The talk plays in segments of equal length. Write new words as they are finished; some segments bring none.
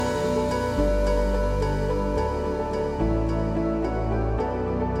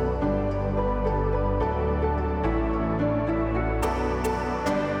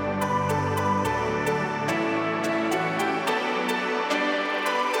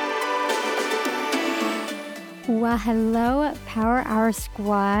Well, hello, Power Hour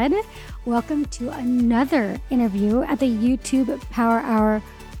Squad. Welcome to another interview at the YouTube Power Hour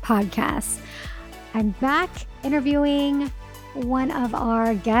podcast. I'm back interviewing one of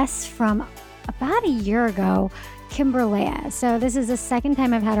our guests from about a year ago, Kimbyrleigha. So this is the second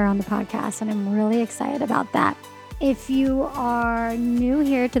time I've had her on the podcast, and I'm really excited about that. If you are new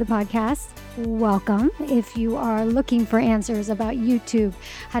here to the podcast, welcome. If you are looking for answers about YouTube,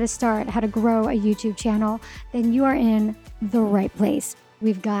 how to start, how to grow a YouTube channel, then you are in the right place.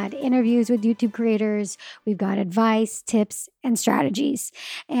 We've got interviews with YouTube creators. We've got advice, tips, and strategies.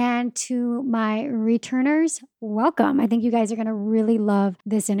 And to my returners, welcome. I think you guys are going to really love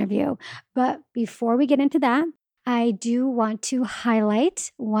this interview. But before we get into that, I do want to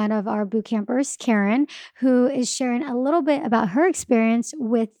highlight one of our bootcampers, Karen, who is sharing a little bit about her experience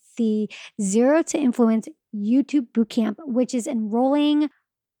with the Zero to Influence YouTube Bootcamp, which is enrolling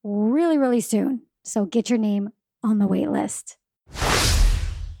really, really soon. So get your name on the wait list.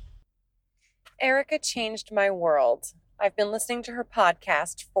 Erica changed my world. I've been listening to her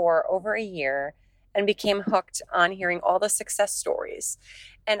podcast for over a year and became hooked on hearing all the success stories.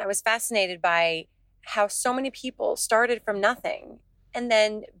 And I was fascinated by how so many people started from nothing and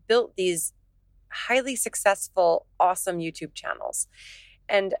then built these highly successful, awesome YouTube channels.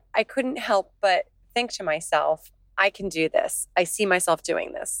 And I couldn't help but think to myself, I can do this. I see myself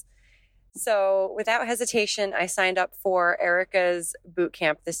doing this. So without hesitation, I signed up for Erica's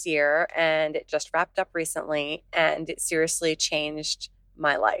bootcamp this year, and it just wrapped up recently, and it seriously changed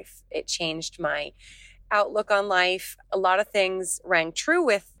my life. It changed my outlook on life. A lot of things rang true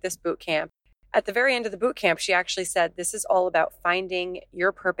with this bootcamp. At the very end of the bootcamp, she actually said, this is all about finding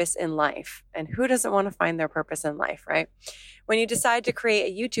your purpose in life. And who doesn't want to find their purpose in life, right? When you decide to create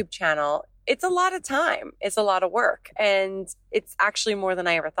a YouTube channel, it's a lot of time. It's a lot of work. And it's actually more than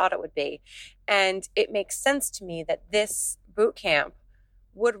I ever thought it would be. And it makes sense to me that this bootcamp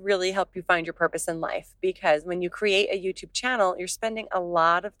would really help you find your purpose in life. Because when you create a YouTube channel, you're spending a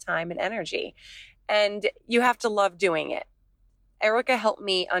lot of time and energy. And you have to love doing it. Erica helped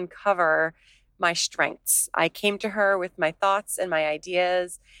me uncover my strengths. I came to her with my thoughts and my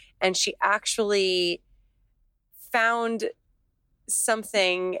ideas, and she actually found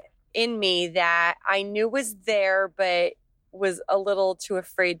something in me that I knew was there, but was a little too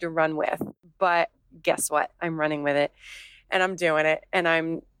afraid to run with. But guess what? I'm running with it, and I'm doing it, and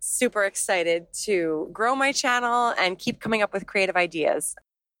I'm super excited to grow my channel and keep coming up with creative ideas.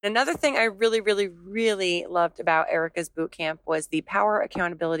 Another thing I really loved about Erica's bootcamp was the Power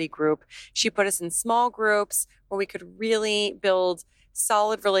Accountability Group. She put us in small groups where we could really build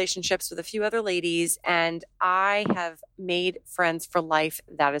solid relationships with a few other ladies, and I have made friends for life,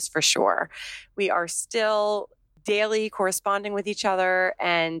 that is for sure. We are still daily corresponding with each other,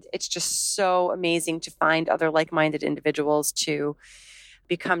 and it's just so amazing to find other like-minded individuals to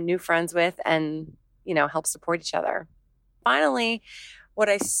become new friends with and, help support each other. Finally, what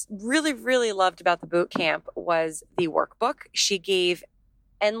I really loved about the bootcamp was the workbook. She gave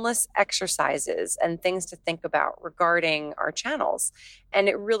endless exercises and things to think about regarding our channels. And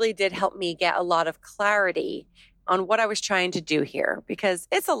it really did help me get a lot of clarity on what I was trying to do here, because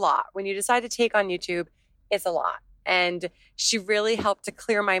it's a lot. When you decide to take on YouTube, it's a lot. And she really helped to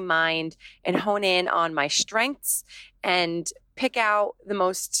clear my mind and hone in on my strengths and pick out the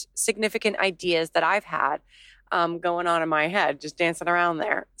most significant ideas that I've had going on in my head, just dancing around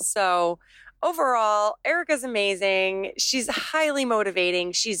there. So overall, Erica's amazing. She's highly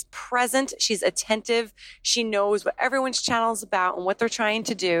motivating. She's present. She's attentive. She knows what everyone's channel is about and what they're trying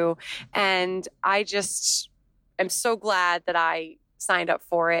to do. And I just am so glad that I signed up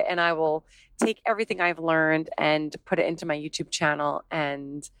for it. And I will take everything I've learned and put it into my YouTube channel.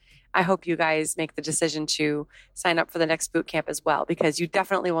 And I hope you guys make the decision to sign up for the next bootcamp as well, because you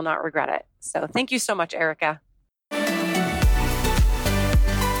definitely will not regret it. So thank you so much, Erica.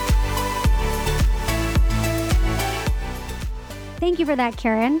 Thank you for that,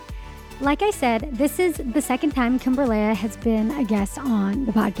 Karen. Like I said, this is the second time Kimbyrleigha has been a guest on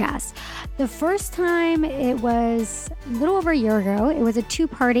the podcast. The first time, it was a little over a year ago. It was a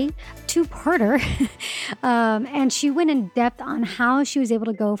two-parter. And she went in depth on how she was able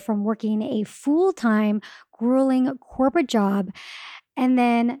to go from working a full-time, grueling corporate job and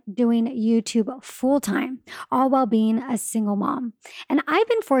then doing YouTube full-time, all while being a single mom. And I've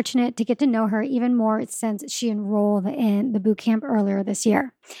been fortunate to get to know her even more since she enrolled in the bootcamp earlier this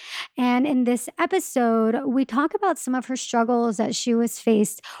year. And in this episode, we talk about some of her struggles that she was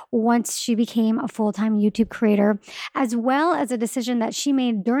faced once she became a full-time YouTube creator, as well as a decision that she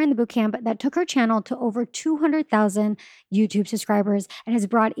made during the bootcamp that took her channel to over 200,000 YouTube subscribers and has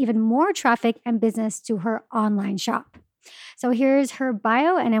brought even more traffic and business to her online shop. So here's her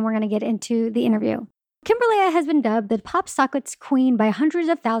bio, and then we're going to get into the interview. Kimbyrleigha has been dubbed the Pop Sockets Queen by hundreds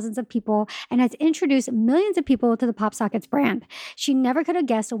of thousands of people and has introduced millions of people to the Pop Sockets brand. She never could have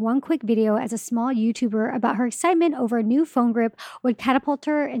guessed one quick video as a small YouTuber about her excitement over a new phone grip would catapult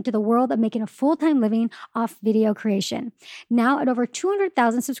her into the world of making a full-time living off video creation. Now at over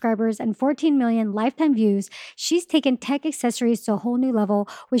 200,000 subscribers and 14 million lifetime views, she's taken tech accessories to a whole new level,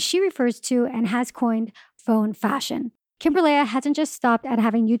 which she refers to and has coined phone fashion. Kimbyrleigha hasn't just stopped at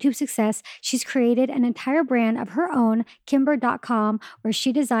having YouTube success. She's created an entire brand of her own, Kimber.com, where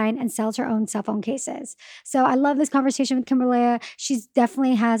she designed and sells her own cell phone cases. So I love this conversation with Kimbyrleigha. She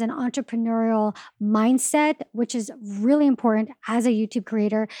definitely has an entrepreneurial mindset, which is really important as a YouTube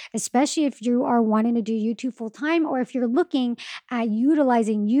creator, especially if you are wanting to do YouTube full time or if you're looking at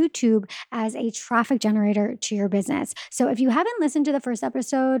utilizing YouTube as a traffic generator to your business. So if you haven't listened to the first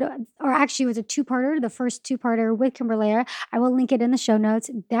episode, or actually it was a two-parter, the first two-parter with Kimbyrleigha, I will link it in the show notes.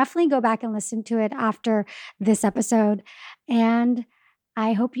 Definitely go back and listen to it after this episode. And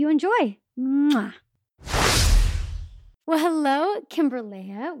I hope you enjoy. Mwah. Well, hello,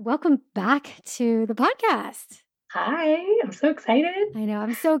 Kimbyrleigha. Welcome back to the podcast. Hi, I'm so excited. I know.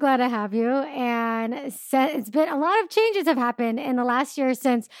 I'm so glad to have you. And it's been a lot of changes have happened in the last year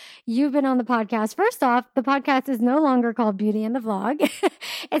since you've been on the podcast. First off, the podcast is no longer called Beauty and the Vlog.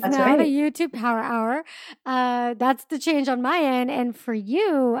 It's That's now right. the YouTube Power Hour. That's the change on my end. And for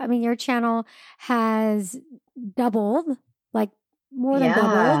you, I mean, your channel has doubled, like more than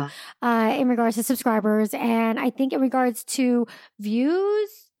doubled in regards to subscribers. And I think in regards to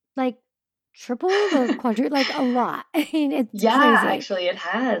views, like tripled or quadrupled, like a lot. I mean, it's crazy. Actually, it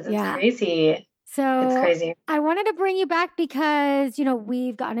has. It's crazy. So it's crazy. I wanted to bring you back because, you know,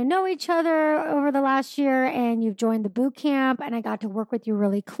 we've gotten to know each other over the last year and you've joined the boot camp and I got to work with you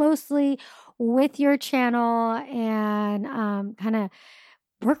really closely with your channel and kind of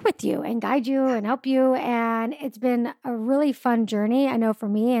work with you and guide you and help you. And it's been a really fun journey, I know, for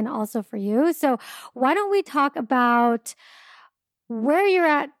me and also for you. So why don't we talk about where you're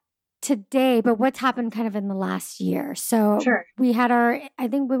at today, but what's happened kind of in the last year. So we had I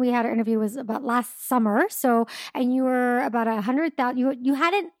think when we had our interview was about last summer. So, and you were about 100,000, you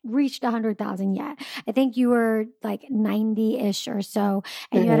hadn't reached 100,000 yet. I think you were like 90-ish or so,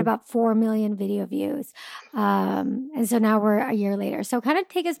 and you had about 4 million video views. And so now we're a year later. So kind of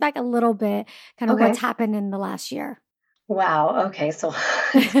take us back a little bit, kind of what's happened in the last year. Wow. Okay. So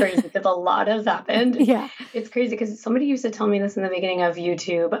it's crazy because a lot has happened. Yeah. It's crazy because somebody used to tell me this in the beginning of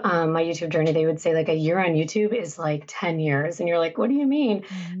YouTube, my YouTube journey. They would say like a year on YouTube is like 10 years. And you're like, what do you mean?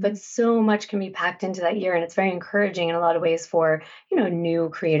 But so much can be packed into that year. And it's very encouraging in a lot of ways for, you know, new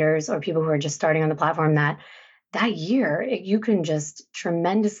creators or people who are just starting on the platform that year, you can just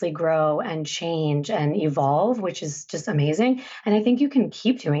tremendously grow and change and evolve, which is just amazing. And I think you can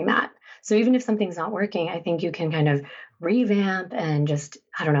keep doing that. So even if something's not working, I think you can kind of revamp and just,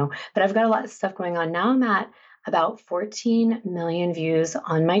 I don't know. But I've got a lot of stuff going on. Now I'm at about 14 million views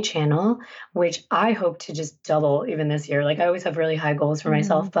on my channel, which I hope to just double even this year. Like I always have really high goals for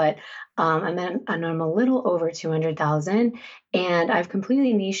myself, but I'm a little over 200,000 and I've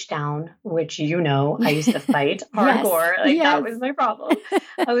completely niched down, which, you know, I used to fight hardcore. That was my problem.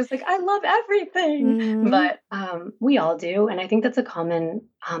 I was like, I love everything, but we all do. And I think that's a common,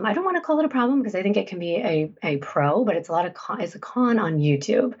 I don't want to call it a problem because I think it can be a pro, but it's it's a con on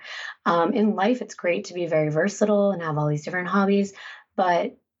YouTube. In life, it's great to be very versatile and have all these different hobbies,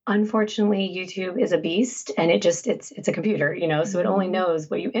 but unfortunately, YouTube is a beast and it's a computer, you know, so it only knows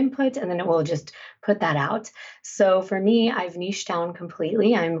what you input and then it will just put that out. So for me, I've niched down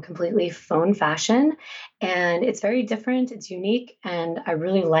completely. I'm completely phone fashion and it's very different. It's unique and I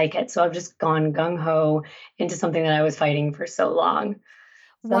really like it. So I've just gone gung ho into something that I was fighting for so long.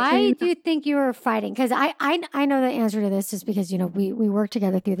 So why do you think you were fighting? Because I know the answer to this just because, you know, we worked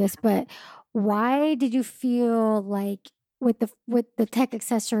together through this, but why did you feel like with the tech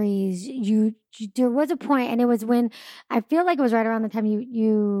accessories, there was a point, and it was when I feel like it was right around the time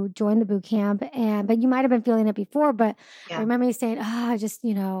you joined the boot camp, but you might have been feeling it before. But I remember you saying, "Oh, just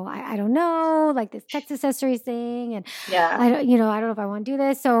you know, I don't know, like this tech accessories thing, and I don't know if I want to do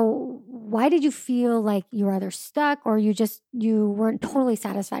this." So why did you feel like you were either stuck or you weren't totally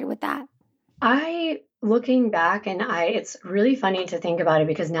satisfied with that? Looking back, and it's really funny to think about it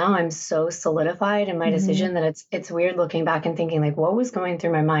because now I'm so solidified in my decision that it's weird looking back and thinking like, what was going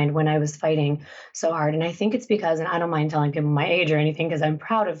through my mind when I was fighting so hard? And I think it's because, and I don't mind telling people my age or anything because I'm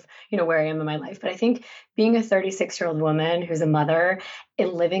proud of, where I am in my life. But I think being a 36-year-old woman who's a mother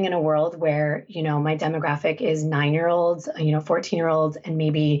and living in a world where, my demographic is 9-year-olds, 14-year-olds, and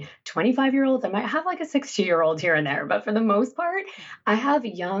maybe 25-year-olds. I might have like a 60-year-old here and there, but for the most part, I have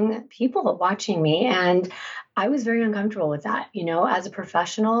young people watching me, and I was very uncomfortable with that. As a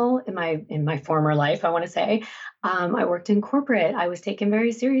professional in my former life, I want to say, I worked in corporate. I was taken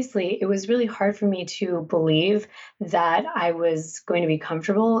very seriously. It was really hard for me to believe that I was going to be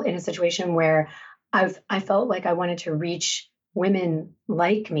comfortable in a situation where I felt like I wanted to reach women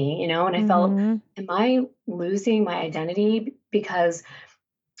like me, and I felt, am I losing my identity because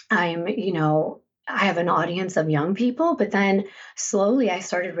I'm, I have an audience of young people? But then slowly I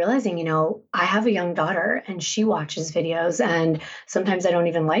started realizing, I have a young daughter and she watches videos, and sometimes I don't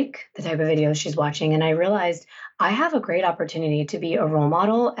even like the type of videos she's watching. And I realized I have a great opportunity to be a role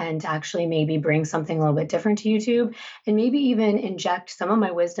model and to actually maybe bring something a little bit different to YouTube, and maybe even inject some of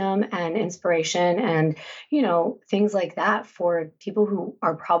my wisdom and inspiration and, things like that for people who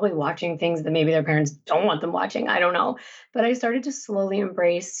are probably watching things that maybe their parents don't want them watching. I don't know. But I started to slowly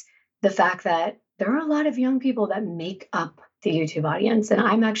embrace the fact that there are a lot of young people that make up the YouTube audience. And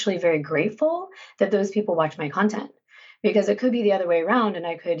I'm actually very grateful that those people watch my content, because it could be the other way around and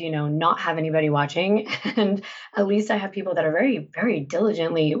I could, not have anybody watching. And at least I have people that are very, very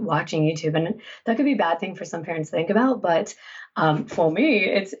diligently watching YouTube. And that could be a bad thing for some parents to think about. But for me,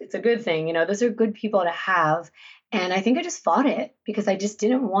 it's a good thing. Those are good people to have. And I think I just fought it because I just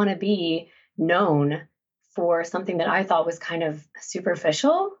didn't want to be known for something that I thought was kind of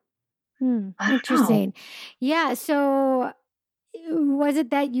superficial. Interesting. Yeah. So was it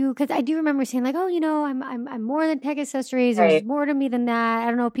that because I do remember saying like, oh, I'm more than tech accessories. Right. There's more to me than that. I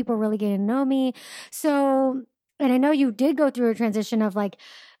don't know if people really get to know me. So, and I know you did go through a transition of like,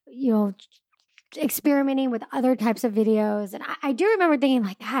 experimenting with other types of videos. And I do remember thinking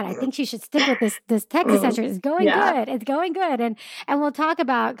like, God, I think she should stick with this tech accessory. It's going good. It's going good. And we'll talk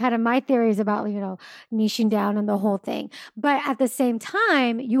about kind of my theories about, niching down and the whole thing. But at the same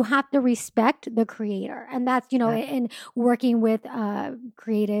time, you have to respect the creator. And that's, in working with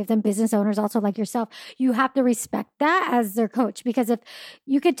creatives and business owners, also like yourself, you have to respect that as their coach. Because if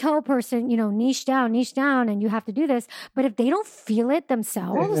you could tell a person, niche down, and you have to do this, but if they don't feel it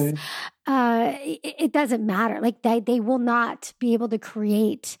themselves, it doesn't matter. Like they will not be able to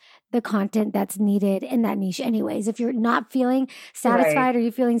create the content that's needed in that niche anyways. If you're not feeling satisfied or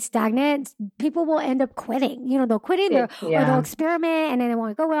you're feeling stagnant, people will end up quitting. They'll quit or they'll experiment and then it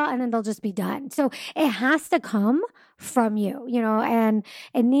won't go well and then they'll just be done. So it has to come from you, and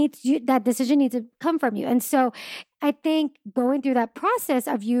that decision needs to come from you. And so I think going through that process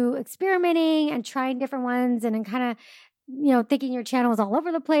of you experimenting and trying different ones and then kind of thinking your channel is all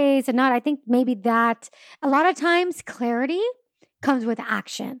over the place and not, I think maybe that a lot of times clarity comes with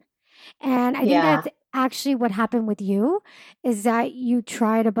action. And I think that's actually what happened with you, is that you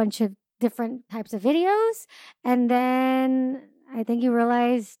tried a bunch of different types of videos. And then I think you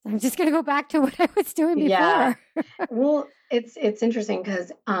realized I'm just going to go back to what I was doing before. Yeah. Well, it's interesting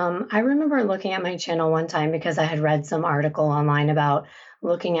because I remember looking at my channel one time because I had read some article online about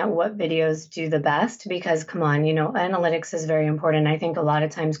looking at what videos do the best, because come on, analytics is very important. I think a lot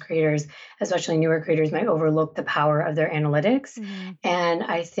of times creators, especially newer creators, might overlook the power of their analytics. And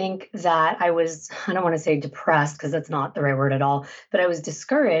I think that I don't want to say depressed because that's not the right word at all, but I was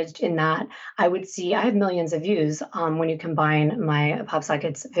discouraged in that I would see, I have millions of views when you combine my Pop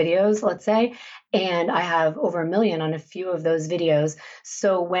Sockets videos, let's say, and I have over 1 million on a few of those videos.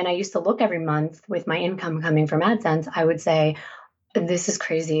 So when I used to look every month with my income coming from AdSense, I would say, this is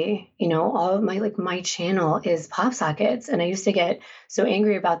crazy. All of my channel is Pop Sockets. And I used to get so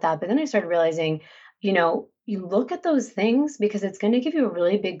angry about that. But then I started realizing, you look at those things because it's going to give you a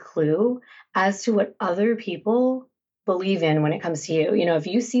really big clue as to what other people believe in when it comes to you. If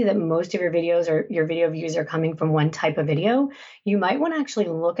you see that most of your videos or your video views are coming from one type of video, you might want to actually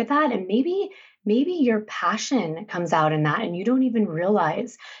look at that, and maybe your passion comes out in that and you don't even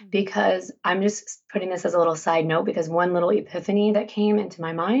realize. Because I'm just putting this as a little side note, because one little epiphany that came into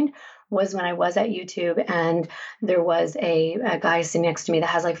my mind was when I was at YouTube and there was a guy sitting next to me that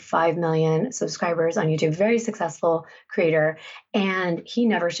has like 5 million subscribers on YouTube, very successful creator. And he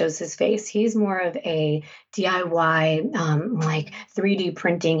never shows his face. He's more of a DIY, like 3D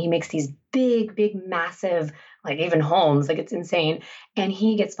printing. He makes these big, massive, like even homes, like it's insane. And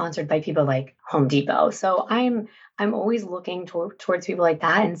he gets sponsored by people like Home Depot. So I'm always looking towards people like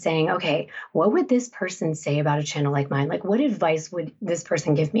that and saying, okay, what would this person say about a channel like mine? Like, what advice would this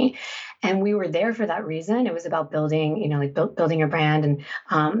person give me? And we were there for that reason. It was about building, like building your brand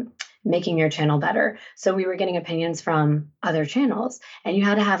and making your channel better. So we were getting opinions from other channels, and you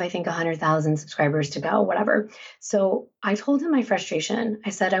had to have, I think, 100,000 subscribers to go, whatever. So I told him my frustration. I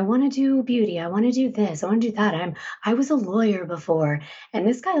said, I want to do beauty. I want to do this. I want to do that. I was a lawyer before. And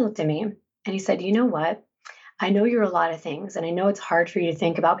this guy looked at me and he said, you know what? I know you're a lot of things, and I know it's hard for you to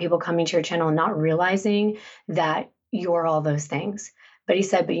think about people coming to your channel and not realizing that you're all those things. But he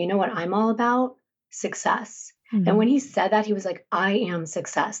said, but you know what I'm all about? Success. Mm-hmm. And when he said that, he was like, I am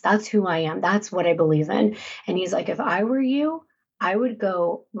success. That's who I am. That's what I believe in. And he's like, if I were you, I would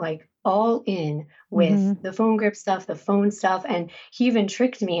go like all in with the phone grip stuff, the phone stuff. And he even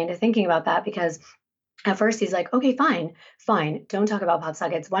tricked me into thinking about that, because at first he's like, okay, fine. Don't talk about pop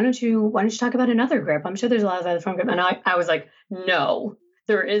sockets. Why don't you talk about another grip? I'm sure there's a lot of other phone grip. And I was like, no,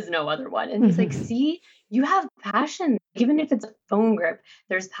 there is no other one. And he's like, see, you have passion. Even if it's a phone grip,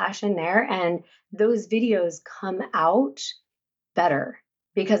 there's passion there. And those videos come out better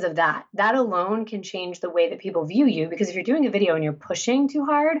because of that. That alone can change the way that people view you. Because if you're doing a video and you're pushing too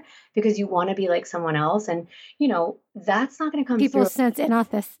hard because you want to be like someone else, and that's not going to come people through. Sense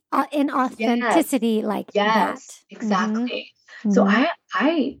inauthenticity Yes. like yes, that. Exactly. Mm-hmm. So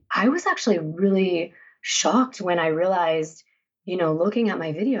I was actually really shocked when I realized, looking at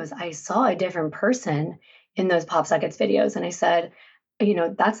my videos, I saw a different person in those Pop Sockets videos. And I said,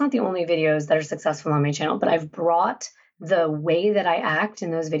 that's not the only videos that are successful on my channel, but I've brought the way that I act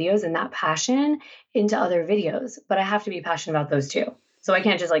in those videos and that passion into other videos. But I have to be passionate about those too. So I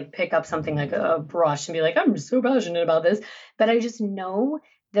can't just like pick up something like a brush and be like, I'm so passionate about this. But I just know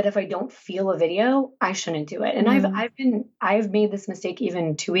that if I don't feel a video, I shouldn't do it. And I've made this mistake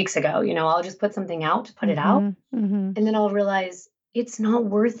even 2 weeks ago. I'll just put something out to put it out. And then I'll realize it's not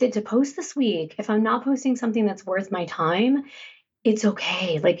worth it to post this week. If I'm not posting something that's worth my time, it's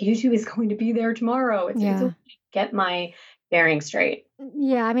okay. Like YouTube is going to be there tomorrow. It's okay to get my bearing straight.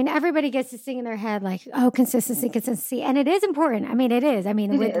 Yeah. I mean, everybody gets this thing in their head, like, oh, consistency. And it is important. I mean, it is. I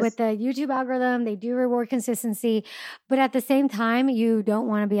mean, with the YouTube algorithm, they do reward consistency, but at the same time, you don't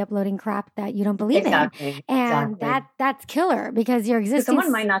want to be uploading crap that you don't believe in. And that's killer, because your existence.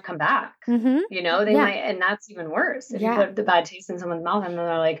 Someone might not come back. They might, and that's even worse. If you put the bad taste in someone's mouth and then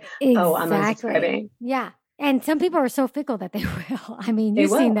they're like, oh, I'm unsubscribing. Yeah. And some people are so fickle that they will. I mean, you've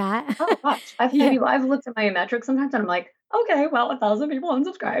seen that. Oh gosh, I've looked at my metrics sometimes and I'm like, okay, well, 1,000 people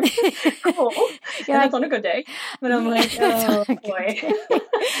unsubscribed. Cool. And that's on a good day. But I'm like, oh boy.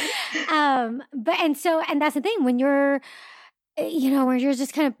 And that's the thing when you're, when you're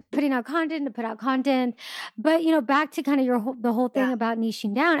just kind of putting out content to put out content, but back to kind of the whole thing about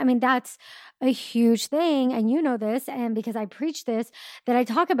niching down. I mean, that's a huge thing, and this, and because I preach this, that I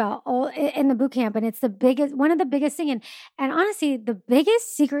talk about all in the boot camp, and it's one of the biggest thing, and honestly, the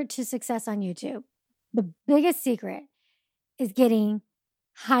biggest secret to success on YouTube, the biggest secret is getting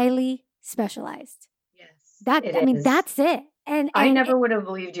highly specialized. Yes, that's it. And I never would have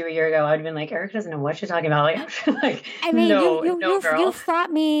believed you a year ago. I would have been like, Erica doesn't know what she's talking about. I mean, no, girl. You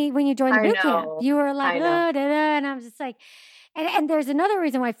fought me when you joined the boot camp. You were like, and I'm just like, and there's another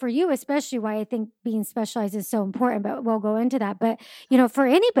reason why for you, especially why I think being specialized is so important, but we'll go into that. But, for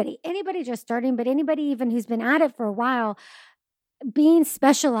anybody just starting, but anybody even who's been at it for a while, being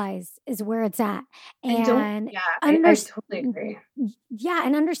specialized is where it's at. And I totally agree. Yeah.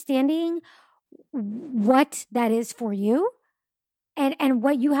 And understanding what that is for you. And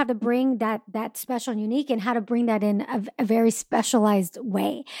what you have to bring that special and unique, and how to bring that in a very specialized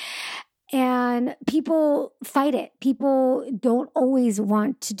way. And people fight it. People don't always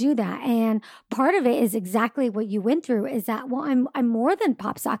want to do that. And part of it is exactly what you went through, is that, well, I'm more than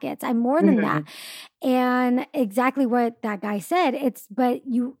pop sockets. I'm more than that. And exactly what that guy said, but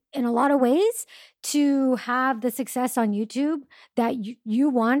you, in a lot of ways, to have the success on YouTube that you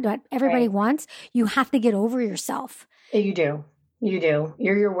want, that everybody wants, you have to get over yourself. You do.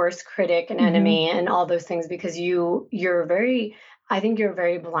 You're your worst critic and enemy and all those things, because you're very, I think you're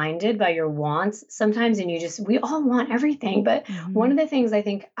very blinded by your wants sometimes, and we all want everything. But one of the things I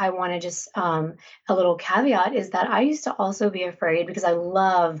think I want to just, a little caveat is that I used to also be afraid because I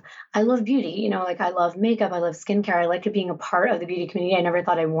love beauty, like I love makeup, I love skincare. I like it being a part of the beauty community. I never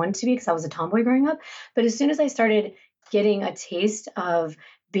thought I wanted to be because I was a tomboy growing up. But as soon as I started getting a taste of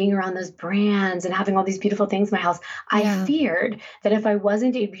being around those brands and having all these beautiful things in my house, I feared that if I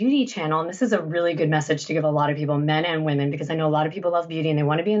wasn't a beauty channel, and this is a really good message to give a lot of people, men and women, because I know a lot of people love beauty and they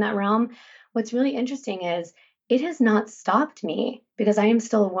want to be in that realm. What's really interesting is it has not stopped me, because I am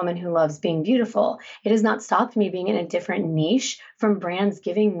still a woman who loves being beautiful. It has not stopped me being in a different niche from brands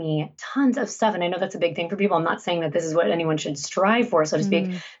giving me tons of stuff. And I know that's a big thing for people. I'm not saying that this is what anyone should strive for, so to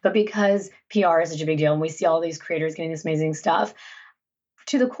speak, but because PR is such a big deal and we see all these creators getting this amazing stuff,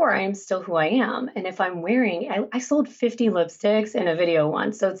 to the core, I am still who I am. And if I'm wearing, I sold 50 lipsticks in a video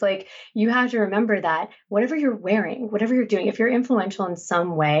once. So it's like, you have to remember that whatever you're wearing, whatever you're doing, if you're influential in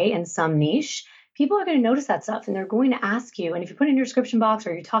some way, in some niche, people are going to notice that stuff and they're going to ask you. And if you put it in your description box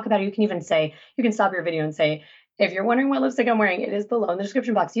or you talk about it, you can even say, you can stop your video and say, if you're wondering what lipstick I'm wearing, it is below in the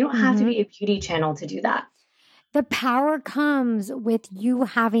description box. You don't have to be a beauty channel to do that. The power comes with you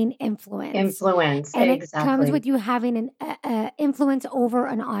having influence. And exactly. It comes with you having an influence over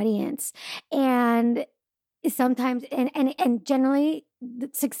an audience. And sometimes, and generally, the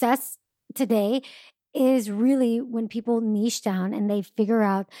success today is really when people niche down and they figure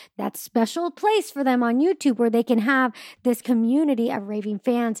out that special place for them on YouTube where they can have this community of raving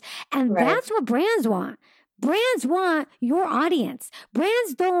fans. And that's what brands want. Brands want your audience.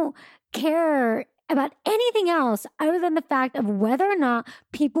 Brands don't care about anything else other than the fact of whether or not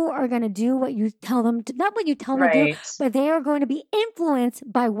people are going to do what you tell them to, not what you tell them to do, but they are going to be influenced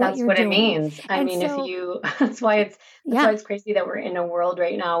by what you're doing. That's what it means. I mean, that's why it's crazy that we're in a world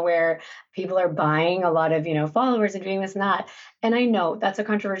right now where people are buying a lot of, followers and doing this and that. And I know that's a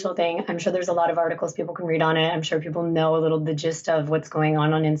controversial thing. I'm sure there's a lot of articles people can read on it. I'm sure people know the gist of what's going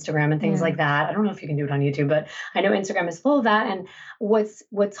on Instagram and things like that. I don't know if you can do it on YouTube, but I know Instagram is full of that. And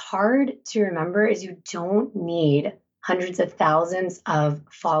what's hard to remember is you don't need hundreds of thousands of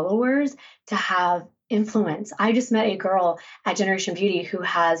followers to have influence. I just met a girl at Generation Beauty who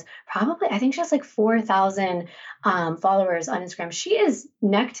has I think she has like 4,000 followers on Instagram. She is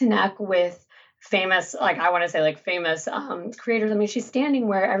neck to neck with famous, famous creators. I mean, she's standing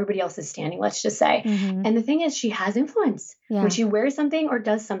where everybody else is standing, let's just say. And the thing is, she has influence. When she wears something or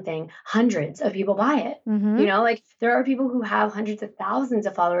does something, hundreds of people buy it. There are people who have hundreds of thousands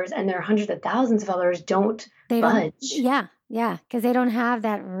of followers, and their hundreds of thousands of followers don't budge. Yeah, because they don't have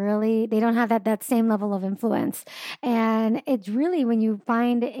that same level of influence. And it's really when you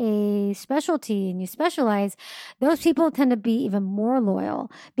find a specialty and you specialize, those people tend to be even more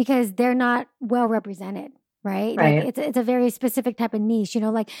loyal because they're not well represented. Right. Like it's a very specific type of niche,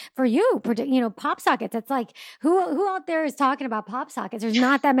 like for you, pop sockets. It's like who out there is talking about pop sockets? There's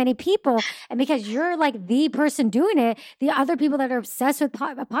not that many people. And because you're like the person doing it, the other people that are obsessed with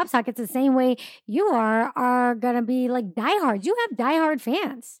pop sockets the same way you are going to be like diehards. You have diehard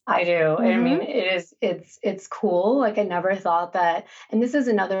fans. I do. I mean, it's cool. Like I never thought that. And this is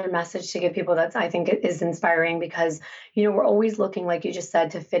another message to give people that I think is inspiring because, we're always looking, like you just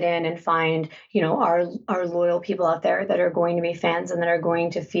said, to fit in and find, our loyal people out there that are going to be fans and that are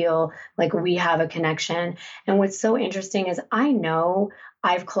going to feel like we have a connection. And what's so interesting is I know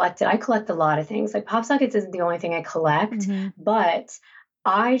I collect a lot of things. Like pop sockets isn't the only thing I collect, but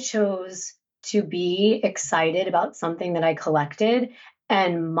I chose to be excited about something that I collected,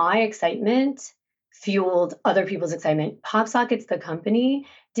 and my excitement fueled other people's excitement. Pop Sockets, the company,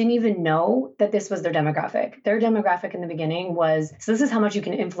 didn't even know that this was their demographic. Their demographic in the beginning was, so this is how much you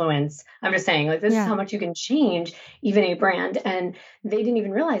can influence. I'm just saying, this is how much you can change even a brand. And they didn't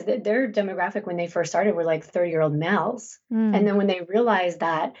even realize that their demographic when they first started were like 30-year-old males. And then when they realized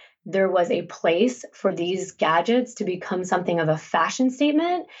that there was a place for these gadgets to become something of a fashion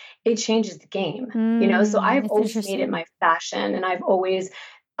statement, it changes the game. So I've always made it my fashion, and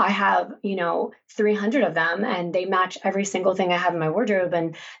I have, 300 of them, and they match every single thing I have in my wardrobe.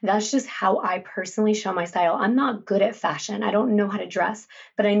 And that's just how I personally show my style. I'm not good at fashion. I don't know how to dress,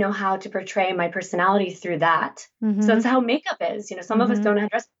 but I know how to portray my personality through that. So that's how makeup is. Some of us don't know how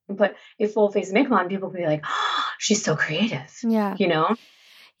to dress and put a full face of makeup on. People will be like, oh, she's so creative. Yeah.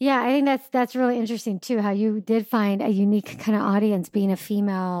 Yeah, I think that's really interesting too, how you did find a unique kind of audience being a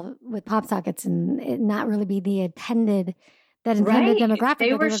female with pop sockets and it not really be the intended demographic.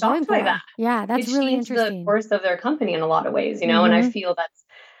 They were shocked by that. Yeah, that's really interesting. The course of their company in a lot of ways, and I feel that's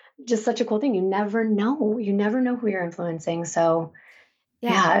just such a cool thing. You never know. You never know who you're influencing. So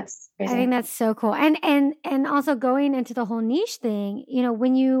Yeah, it's crazy. I think that's so cool. And also going into the whole niche thing,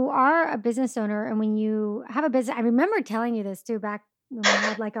 when you are a business owner and when you have a business, I remember telling you this too back when we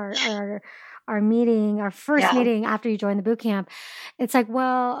had like our meeting, our first meeting after you joined the boot camp. It's like,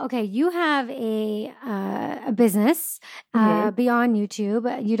 well, okay, you have a business beyond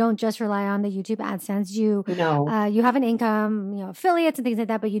YouTube. You don't just rely on the YouTube AdSense. You have an income, affiliates and things like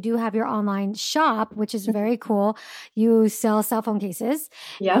that, but you do have your online shop, which is very cool. You sell cell phone cases.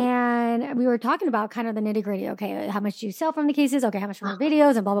 Yeah. And we were talking about kind of the nitty gritty. Okay, how much do you sell from the cases? Okay, how much from the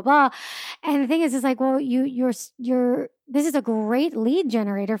videos and blah, blah, blah. And the thing is, it's like, well, you're this is a great lead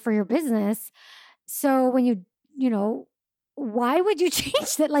generator for your business. So when why would you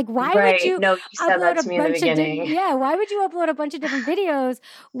change that? Like, why would you upload a bunch of why would you upload a bunch of different videos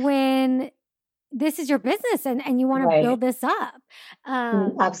when this is your business and you want to build this up?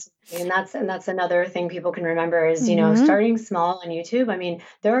 Absolutely. And that's another thing people can remember is, starting small on YouTube. I mean,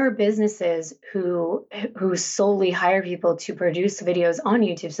 there are businesses who solely hire people to produce videos on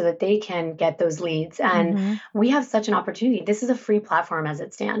YouTube so that they can get those leads. And we have such an opportunity. This is a free platform as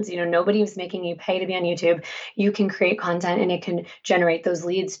it stands. Nobody is making you pay to be on YouTube. You can create content and it can generate those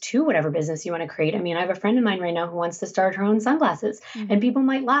leads to whatever business you want to create. I mean, I have a friend of mine right now who wants to start her own sunglasses and people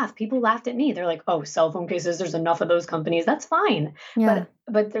might laugh. People laughed at me. They're like, oh, cell phone cases, there's enough of those companies. That's fine. Yeah.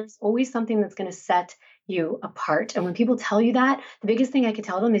 But there's always something that's going to set you apart. And when people tell you that, the biggest thing I could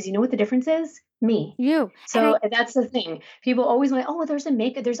tell them is, you know what the difference is? Me. You. So that's the thing. People always like, oh, there's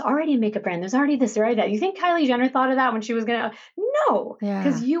already a makeup brand. There's already this, there's already that. You think Kylie Jenner thought of that when she was going to? No,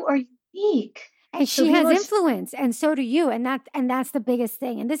 because you are unique. And she has influence, and so do you. And that's the biggest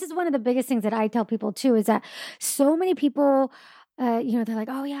thing. And this is one of the biggest things that I tell people too, is that so many people, they're like,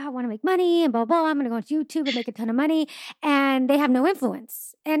 oh yeah, I want to make money and blah, blah. I'm going to go on YouTube and make a ton of money. And they have no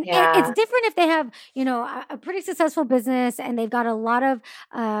influence. And it's different if they have, a pretty successful business and they've got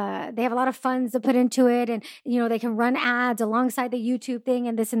they have a lot of funds to put into it. And, they can run ads alongside the YouTube thing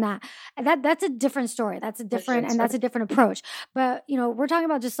and this and that. And that's a different story. That's a different approach. But, we're talking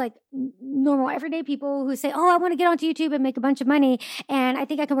about just like normal everyday people who say, oh, I want to get onto YouTube and make a bunch of money. And I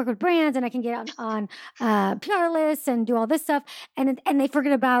think I can work with brands and I can get on PR lists and do all this stuff. And they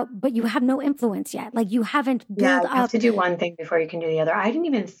forget about, but you have no influence yet. Like you haven't built up. You have to do one thing before you can do the other. I didn't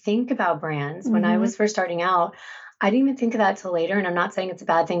even think about brands when I was first starting out. I didn't even think of that till later. And I'm not saying it's a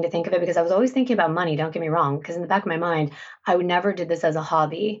bad thing to think of it because I was always thinking about money. Don't get me wrong. Because in the back of my mind, I would never did this as a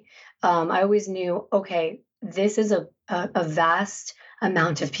hobby. I always knew, okay, this is a vast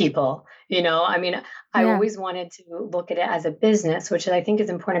amount of people, I mean, I always wanted to look at it as a business, which I think is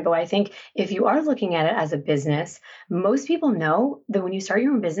important. But I think if you are looking at it as a business, most people know that when you start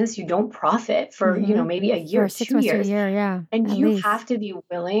your own business, you don't profit for, maybe a year, 2 years. And you have to be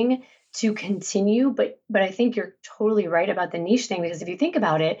willing to continue. But I think you're totally right about the niche thing, because if you think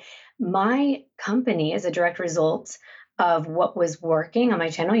about it, my company is a direct result of what was working on my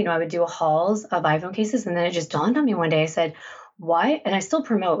channel. I would do hauls of iPhone cases. And then it just dawned on me one day, I said, why? And I still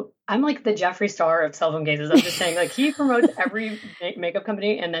promote. I'm like the Jeffree Star of cell phone cases. I'm just saying, like, he promotes every makeup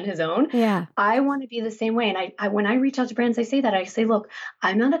company and then his own. Yeah. I want to be the same way. And I when I reach out to brands, I say that. I say, look,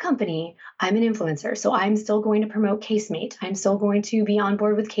 I'm not a company. I'm an influencer. So I'm still going to promote Casemate. I'm still going to be on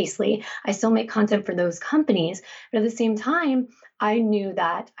board with Casely. I still make content for those companies. But at the same time, I knew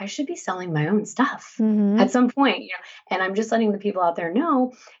that I should be selling my own stuff at some point. And I'm just letting the people out there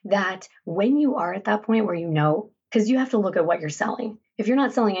know that when you are at that point where because you have to look at what you're selling. If you're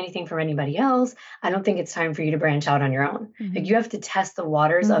not selling anything from anybody else, I don't think it's time for you to branch out on your own. Like you have to test the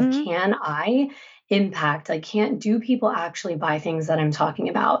waters of, can I impact? Like, do people actually buy things that I'm talking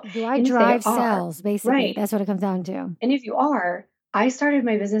about? Do I drive sales? Basically, right. That's what it comes down to. And if you are, I started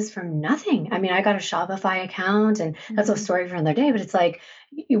my business from nothing. I mean, I got a Shopify account and that's a story for another day, but it's like,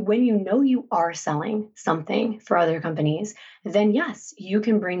 when you are selling something for other companies, then yes, you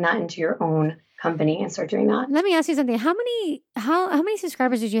can bring that into your own company and start doing that. Let me ask you something. How many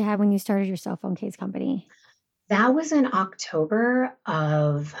subscribers did you have when you started your cell phone case company? That was in October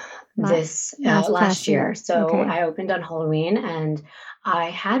of last year. So I opened on Halloween and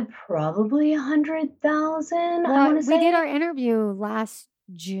I had probably 100,000. Well, I want to say. We did our interview last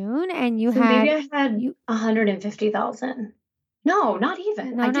June and maybe I had 150,000. No, not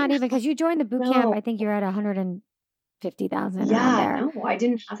even. No, not even, because you joined the boot camp. I think you're at 150,000. Yeah, no, I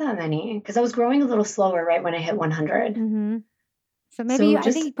didn't have that many because I was growing a little slower right when I hit 100. So maybe I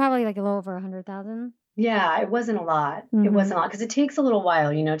think probably like a little over 100,000. Yeah, it wasn't a lot. It wasn't a lot because it takes a little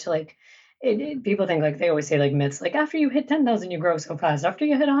while, to like. People think, like, they always say, like, myths, like after you hit 10,000 you grow so fast, after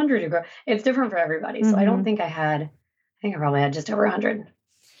you hit 100 you grow. It's different for everybody. So I don't think I probably had just over 100.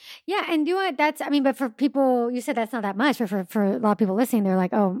 Yeah. And that's, I mean, but for people, you said that's not that much, but for a lot of people listening, they're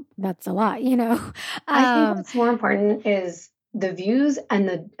like, oh, that's a lot, you know? I think what's more important is the views and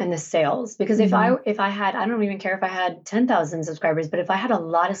the sales. Because if I had, I don't even care if I had 10,000 subscribers, but if I had a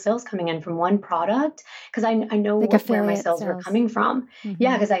lot of sales coming in from one product, because I know like where my sales were coming from.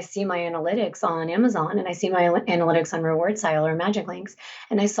 Yeah, because I see my analytics on Amazon and I see my analytics on Reward or Magic Links,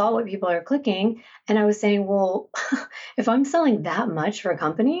 and I saw what people are clicking, and I was saying, well, if I'm selling that much for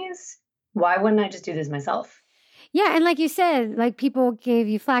companies, why wouldn't I just do this myself? Yeah, and like you said, like people gave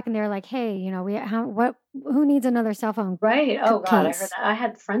you flack, and they're like, "Hey, you know, who needs another cell phone?" Right. Oh God, I heard case? that. I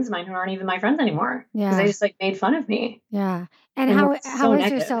had friends of mine who aren't even my friends anymore because they Yeah, just like made fun of me yeah. And and were how so is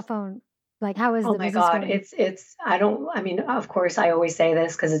your cell negative. phone? Like, how is Oh the my business God, going? I don't, I mean, of course, I always say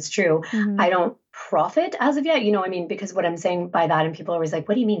this because it's true. Hmm. I don't profit as of yet, I mean, because what I'm saying by that, and people are always like,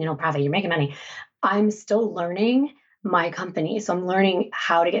 what do you mean you don't profit? You're making money. I'm still learning my company. So I'm learning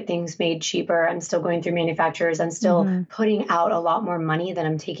how to get things made cheaper. I'm still going through manufacturers. I'm still Hmm. putting out a lot more money than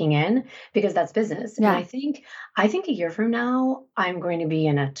I'm taking in because that's business. And Yeah. I think a year from now, I'm going to be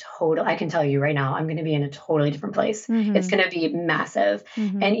in a total, I can tell you right now, I'm going to be in a totally different place. It's Hmm. going to be massive.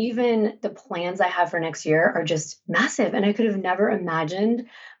 Hmm. And even the plans I have for next year are just massive. And I could have never imagined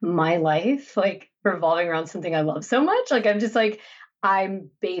my life like revolving around something I love so much. Like I'm just like, I'm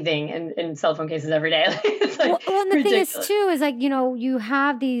bathing in cell phone cases every day. It's like Well, and the thing is ridiculous. too is like, you know, you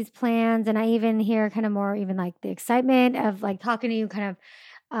have these plans, and I even hear kind of more even like the excitement of like talking to you kind of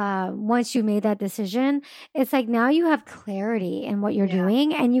once you made that decision. It's like now you have clarity in what you're Yeah.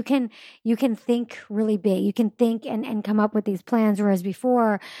 doing, and you can think really big. You can think and come up with these plans, whereas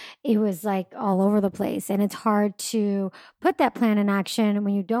before it was like all over the place, and it's hard to put that plan in action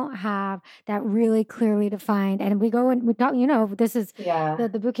when you don't have that really clearly defined. And we go and we talk, you know, this is Yeah.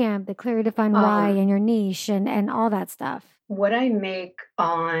 the boot camp, the clearly defined why Um, and your niche and all that stuff. what I make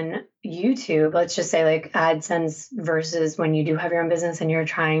on YouTube, let's just say like AdSense versus when you do have your own business and you're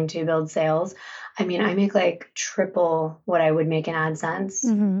trying to build sales. I mean, I make like triple what I would make in AdSense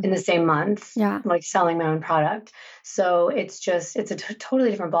Hmm. in the same month, Yeah. like selling my own product. So it's a totally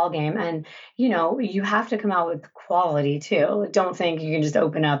different ball game. And, you have to come out with quality too. Don't think you can just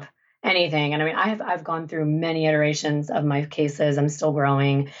open up anything. And I mean, I've gone through many iterations of my cases. I'm still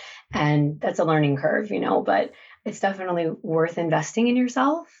growing, and that's a learning curve, but it's definitely worth investing in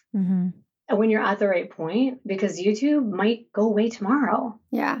yourself Hmm. and when you're at the right point, because YouTube might go away tomorrow,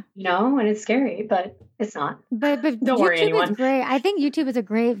 Yeah. and it's scary, but it's not. But Don't worry, YouTube is anyone. great. I think YouTube is a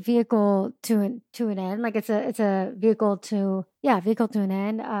great vehicle to an end. Like it's a vehicle to an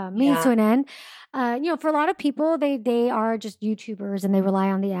end, means to Yeah. an end. For a lot of people, they are just YouTubers and they rely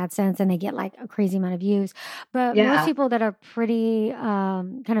on the AdSense and they get like a crazy amount of views. But most Yeah. people that are pretty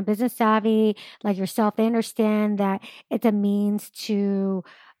kind of business savvy, like yourself, they understand that it's a means to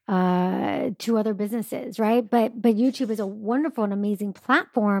other businesses, right? But YouTube is a wonderful and amazing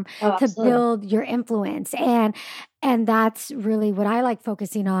platform Oh, to absolutely. build your influence, and that's really what I like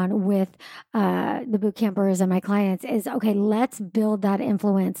focusing on with the boot campers and my clients is, okay, let's build that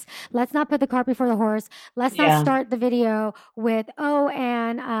influence. Let's not put the cart before the horse. Let's not Yeah. start the video with, oh,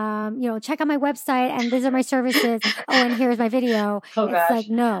 and check out my website and these are my services. Oh, and here's my video. Oh It's like, gosh.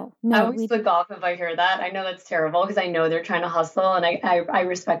 no, I no, always look off if I hear that. I know that's terrible because I know they're trying to hustle, and I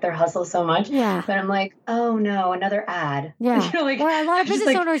respect their hustle so much. yeah. But I'm like, oh no, another ad. Yeah. Like Or a lot I'm of just business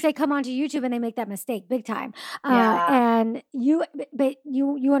like, owners, they come onto YouTube and they make that mistake big time. yeah, And but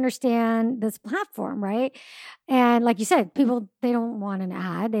you understand this platform, right? And like you said, people, they don't want an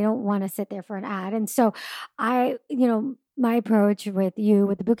ad. They don't want to sit there for an ad. And so my approach with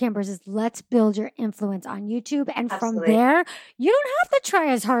the boot campers is let's build your influence on YouTube. And from absolutely. there, you don't have to try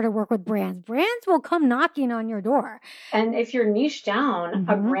as hard to work with brands. Brands will come knocking on your door. And if you're niche down,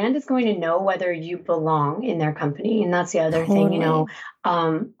 a Hmm. brand is going to know whether you belong in their company. And that's the other thing, Totally.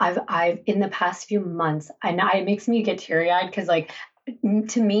 I've in the past few months, and it makes me get teary eyed because like,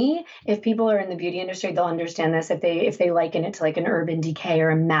 to me, if people are in the beauty industry, they'll understand this if they liken it to like an Urban Decay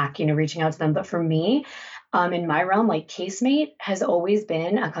or a Mac, reaching out to them. But for me, in my realm, like Casemate has always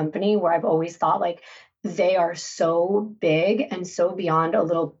been a company where I've always thought like they are so big and so beyond a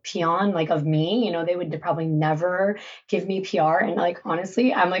little peon like of me. They would probably never give me PR. And like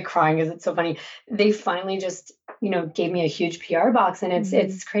honestly, I'm like crying because it's so funny. They finally just, gave me a huge PR box, and it's Hmm.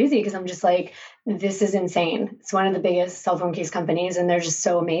 it's crazy because I'm just like, this is insane. It's one of the biggest cell phone case companies, and they're just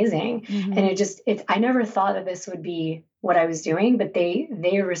so amazing. And Hmm. I never thought that this would be what I was doing, but they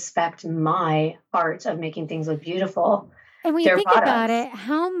respect my art of making things look beautiful, And when you their think about products. it,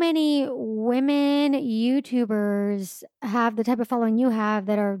 how many women YouTubers have the type of following you have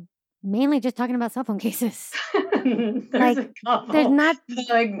that are mainly just talking about cell phone cases. There's a couple. There's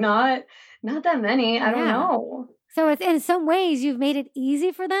not that many. I don't know. So it's in some ways you've made it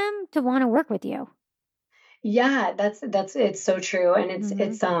easy for them to want to work with you. Yeah, that's it's so true. And it's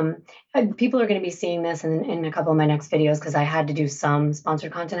people are going to be seeing this in a couple of my next videos, because I had to do some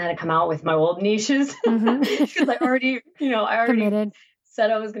sponsored content. I had to come out with my old niches because I already Committed. said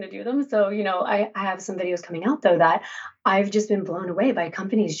I was going to do them. So, I have some videos coming out though that I've just been blown away by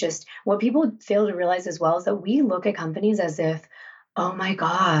companies. Just what people fail to realize as well is that we look at companies as if, oh my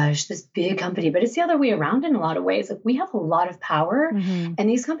gosh, this big company, but it's the other way around in a lot of ways. Like, we have a lot of power, and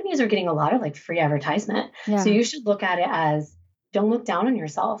these companies are getting a lot of like free advertisement. Yeah. So you should look at it as, don't look down on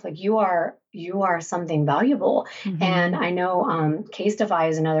yourself. Like, you are something valuable. And I know Casetify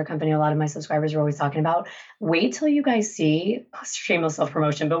is another company a lot of my subscribers are always talking about. Wait till you guys see, shameless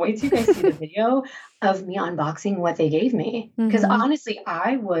self-promotion, but wait till you guys see the video of me unboxing what they gave me. Because honestly,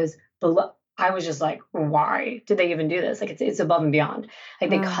 I was just like, why did they even do this? Like, it's above and beyond. Like,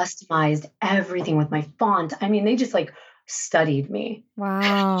 they customized everything with my font. I mean, they just like studied me.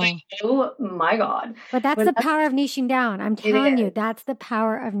 Wow. Like, oh my God. But that's the power of niching down. I'm telling you, that's the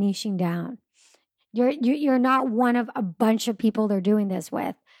power of niching down. You're not one of a bunch of people they're doing this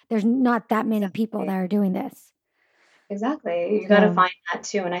with. There's not that many people that are doing this. Exactly. You got to find that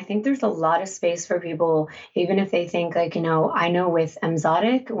too. And I think there's a lot of space for people, even if they think like, I know with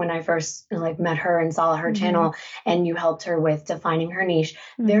Emzotic, when I first like met her and saw her channel, and you helped her with defining her niche,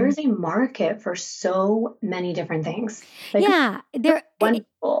 there is a market for so many different things. Like, they're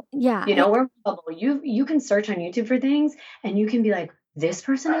wonderful. We're bubble. You can search on YouTube for things, and you can be like, this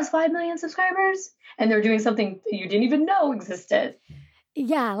person has 5 million subscribers, and they're doing something you didn't even know existed.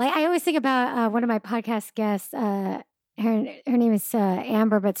 Yeah. Like, I always think about one of my podcast guests, her name is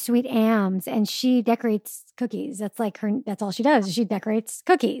Amber, but Sweet Ams, and she decorates cookies. That's all she does. She decorates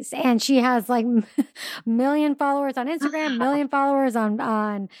cookies, and she has like million followers on Instagram, million followers on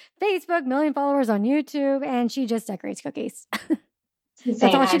Facebook, million followers on YouTube, and she just decorates cookies.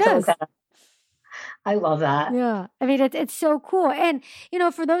 That's all she does. I love that. Yeah. I mean, it's so cool. And,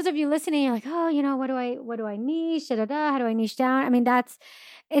 for those of you listening, you're like, oh, what do I niche? How do I niche down? I mean,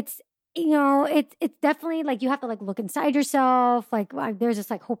 it's definitely like, you have to like look inside yourself. Like, there's this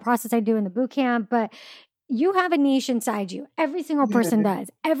like whole process I do in the boot camp, but you have a niche inside you. Every single person does.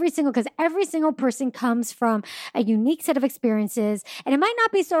 Because every single person comes from a unique set of experiences. And it might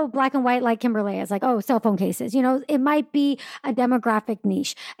not be so black and white like Kimbyrleigha. It's like, oh, cell phone cases. It might be a demographic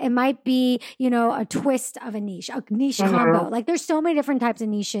niche. It might be, a twist of a niche combo. Like, there's so many different types of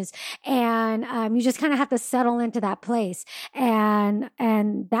niches. And you just kind of have to settle into that place. And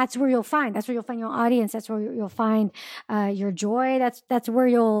that's where you'll find your audience. That's where you'll find your joy. That's where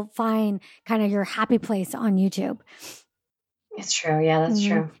you'll find kind of your happy place on YouTube. It's true. Yeah, that's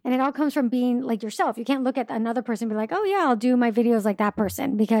true. And it all comes from being like yourself. You can't look at another person and be like, oh yeah, I'll do my videos like that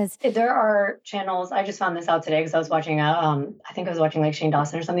person, because there are channels. I just found this out today because I was watching I think I was watching like Shane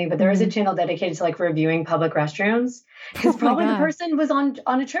Dawson or something, but there is a channel dedicated to like reviewing public restrooms. Because probably the person was on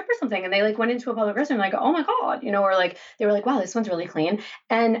a trip or something, and they like went into a public restroom like, oh my God, or like they were like, wow, this one's really clean.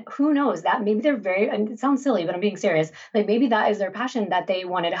 And who knows, that maybe they're and it sounds silly, but I'm being serious. Like, maybe that is their passion, that they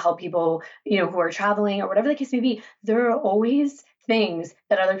wanted to help people, who are traveling or whatever the case may be. There are always things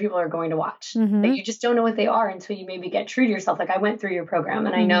that other people are going to watch that you just don't know what they are until you maybe get true to yourself. Like, I went through your program,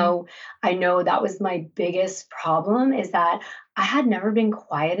 and I know that was my biggest problem, is that I had never been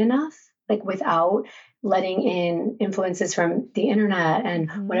quiet enough, like without letting in influences from the internet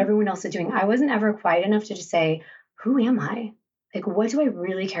and what everyone else is doing. I wasn't ever quiet enough to just say, who am I? Like, what do I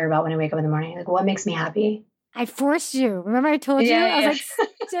really care about when I wake up in the morning? Like, what makes me happy? I forced you. Remember I told you? I was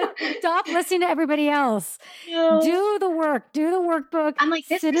like, stop listening to everybody else. Do the work. Do the workbook. I'm like,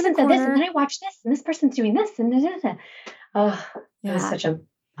 this person said this, and then I watch this, and this person's doing this, and it was such a...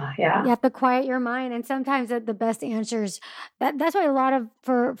 You have to quiet your mind. And sometimes the best answers, that's why a lot of,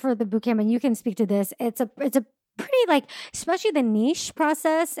 for the bootcamp, and you can speak to this, it's a pretty, like, especially the niche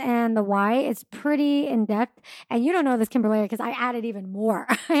process and the why, it's pretty in depth. And you don't know this, Kimbyrleigha, because I added even more.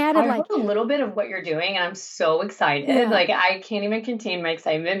 I heard a little bit of what you're doing, and I'm so excited. Yeah. Like, I can't even contain my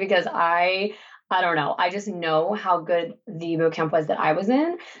excitement, because I don't know. I just know how good the bootcamp was that I was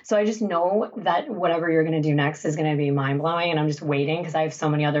in. So I just know that whatever you're going to do next is going to be mind blowing. And I'm just waiting, because I have so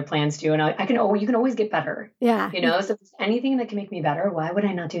many other plans too. And you can always get better. Yeah. So if there's anything that can make me better, why would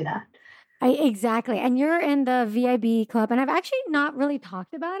I not do that? Exactly. And you're in the VIB club. And I've actually not really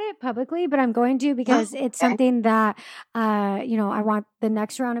talked about it publicly, but I'm going to because Oh, it's okay. something that, I want the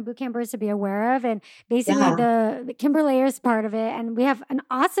next round of boot campers to be aware of. And basically Yeah. the Kimbyrleigha is part of it. And we have an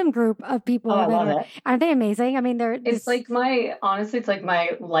awesome group of Oh, people I that love it. aren't they amazing? I mean, they're It's this. like honestly, it's like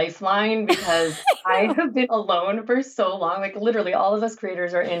my lifeline because I I know. have been alone for so long. Like literally all of us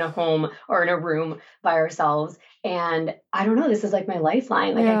creators are in a home or in a room by ourselves. And I don't know, this is like my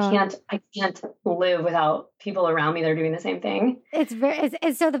lifeline. Like Yeah. I can't live without people around me that are doing the same thing. It's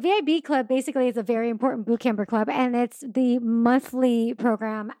so the VIB club basically is a very important boot camper club, and it's the monthly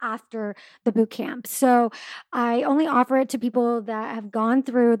program after the boot camp. So I only offer it to people that have gone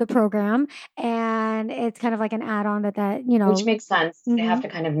through the program, and it's kind of like an add-on Which makes sense. They have Mhm. to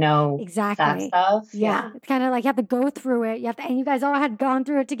kind of know that Exactly. stuff. Yeah, Yeah. it's kind of like you have to go through it. And you guys all had gone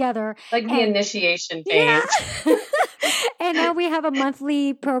through it together, Like the and initiation yeah. phase. And now we have a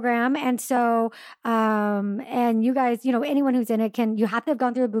monthly program. And so, and you guys, anyone who's in it you have to have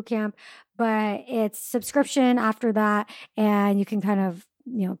gone through a boot camp, but it's subscription after that. And you can kind of,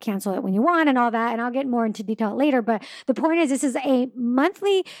 cancel it when you want and all that. And I'll get more into detail later. But the point is, this is a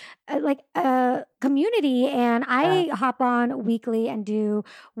monthly, community. And Yeah. I hop on weekly and do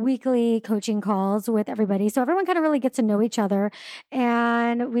weekly coaching calls with everybody. So everyone kind of really gets to know each other.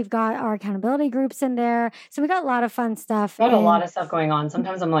 And we've got our accountability groups in there. So we got a lot of fun stuff. Got a lot And of stuff going on.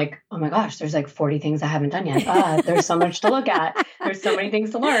 Sometimes I'm like, oh my gosh, there's like 40 things I haven't done yet. There's so much to look at. There's so many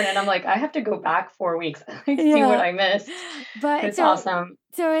things to learn. And I'm like, I have to go back 4 weeks, like see what yeah, I missed. but It's awesome.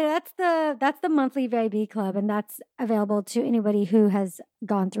 so that's the monthly VIB club, and that's available to anybody who has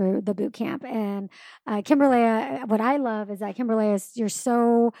gone through the boot camp. And Kimbyrleigha, what I love is that Kimbyrleigha is you're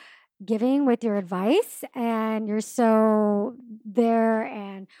so giving with your advice, and you're so there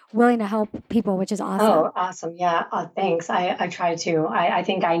and willing to help people, which is awesome. Oh, awesome. Yeah. Thanks. I try to. I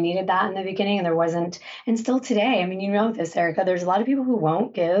think I needed that in the beginning and there wasn't, and still today. I mean, you know this, Erica, there's a lot of people who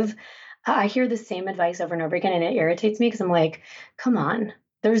won't give. I hear the same advice over and over again and it irritates me because I'm like, come on,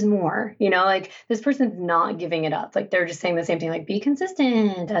 there's more, like this person's not giving it up. Like they're just saying the same thing, like be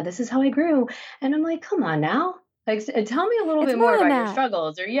consistent. This is how I grew. And I'm like, come on now. Like, tell me a little It's bit more more than about your that.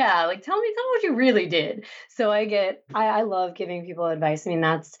 struggles, or yeah, like tell me what you really did. So I love giving people advice. I mean,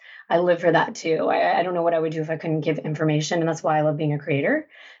 I live for that too. I don't know what I would do if I couldn't give information, and that's why I love being a creator.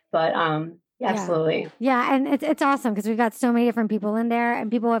 But yeah, absolutely. Yeah, and it's awesome because we've got so many different people in there, and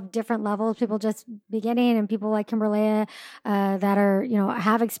people have different levels. People just beginning, and people like Kimbyrleigha that are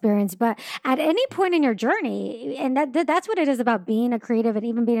have experience. But at any point in your journey, and that's what it is about being a creative and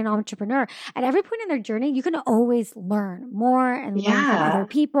even being an entrepreneur. At every point in their journey, you can always learn more and learn from other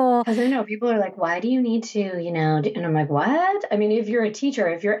people. Because I know people are like, why do you need to, and I'm like, what? I mean, if you're a teacher,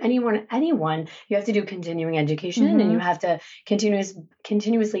 if you're anyone, you have to do continuing education and you have to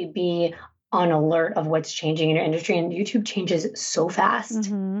continuously be on alert of what's changing in your industry. And YouTube changes so fast.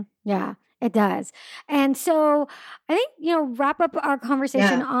 Yeah, it does. And so I think, wrap up our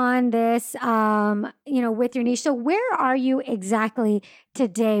conversation on this, with your niche. So where are you exactly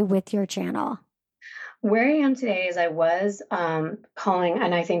today with your channel? Where I am today is I was calling,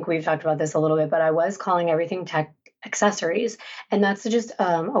 and I think we've talked about this a little bit, but I was calling everything tech accessories. And that's just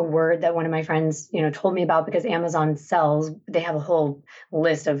a word that one of my friends, told me about because Amazon sells, they have a whole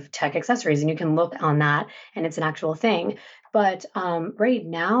list of tech accessories and you can look on that and it's an actual thing. But right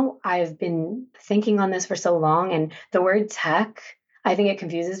now I've been thinking on this for so long, and the word tech, I think it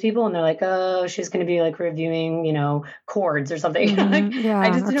confuses people and they're like, oh, she's going to be like reviewing, cords or something.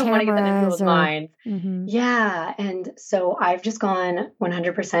 I just don't want to get that in people's minds. Yeah. And so I've just gone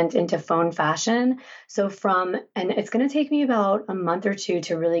 100% into phone fashion. So and it's going to take me about a month or two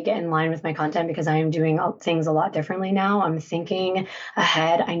to really get in line with my content because I am doing things a lot differently now. I'm thinking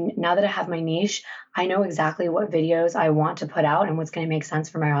ahead. Now that I have my niche, I know exactly what videos I want to put out and what's going to make sense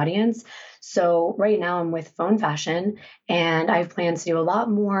for my audience. So right now I'm with phone fashion and I have plans to do a lot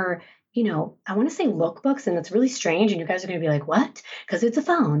more, I want to say lookbooks, and that's really strange. And you guys are going to be like, what? Because it's a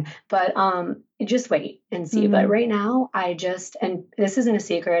phone. But just wait and see. But right now and this isn't a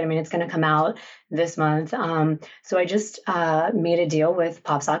secret. I mean, it's going to come out this month. So I just made a deal with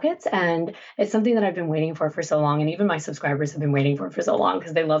Pop Sockets, and it's something that I've been waiting for so long. And even my subscribers have been waiting for so long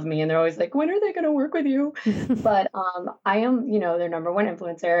because they love me and they're always like, when are they going to work with you? But I am, their number one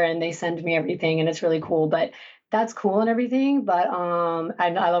influencer and they send me everything and it's really cool. But that's cool and everything, but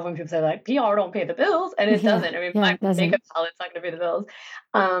I love when people say like PR don't pay the bills, and it doesn't. I mean, my makeup palette's not going to pay the bills.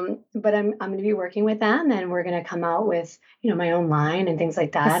 But I'm going to be working with them, and we're going to come out with my own line and things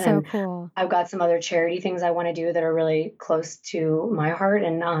like that. That's so cool. I've got some other charity things I want to do that are really close to my heart,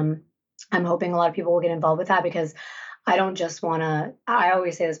 and I'm hoping a lot of people will get involved with that because I don't just want to, I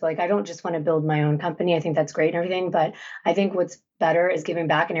always say this, but like, I don't just want to build my own company. I think that's great and everything, but I think what's better is giving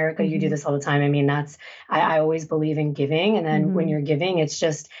back. And Erica, you do this all the time. I mean, I always believe in giving. And then when you're giving, it's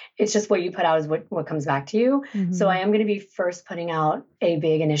just what you put out is what comes back to you. So I am going to be first putting out a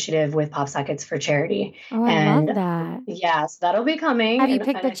big initiative with Pop Sockets for charity. Oh, I love that. Yeah. So that'll be coming. Have you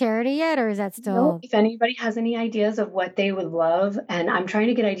picked the charity yet, or is that still? No, if anybody has any ideas of what they would love, and I'm trying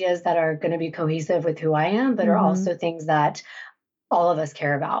to get ideas that are going to be cohesive with who I am, but are also things that all of us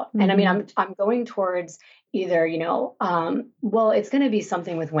care about. And I mean, I'm going towards either, well, it's going to be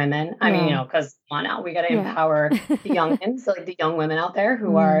something with women. I mean, because come on out, we got to empower the youngins, so like the young women out there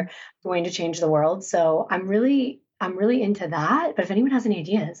who are going to change the world. So I'm really into that. But if anyone has any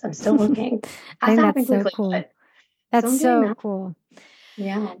ideas, I'm still looking. I think that's so cool. That's so cool.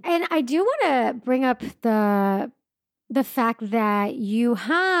 Yeah. And I do want to bring up the fact that you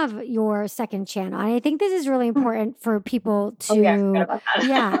have your second channel. And I think this is really important for people to,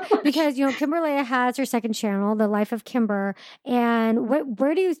 because, Kimbyrleigha has her second channel, The Life of Kimber. And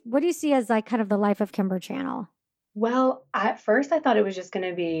what do you see as like kind of the Life of Kimber channel? Well, at first I thought it was just going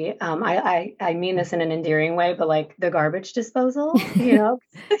to be, I mean this in an endearing way, but like the garbage disposal,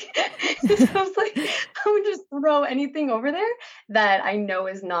 So I was like, I would just throw anything over there that I know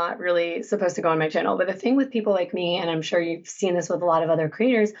is not really supposed to go on my channel. But the thing with people like me, and I'm sure you've seen this with a lot of other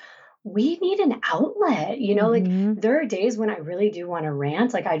creators, we need an outlet, like there are days when I really do want to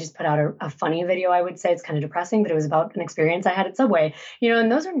rant. Like I just put out a funny video, I would say it's kind of depressing, but it was about an experience I had at Subway,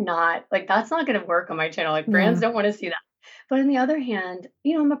 and those are not like, that's not going to work on my channel. Like brands don't want to see that. But on the other hand,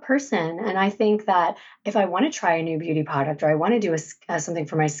 I'm a person. And I think that if I want to try a new beauty product or I want to do something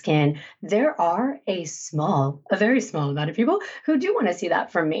for my skin, there are a very small amount of people who do want to see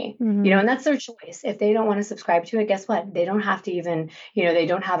that from me, and that's their choice. If they don't want to subscribe to it, guess what? They don't have to even, they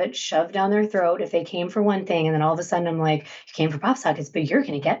don't have it shoved down their throat. If they came for one thing and then all of a sudden I'm like, you came for Pop Sockets, but you're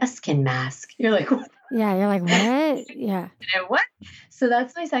going to get a skin mask. You're like, what? Yeah. You're like, what? Yeah. What? So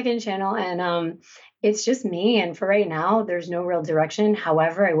that's my second channel. And, it's just me. And for right now, there's no real direction.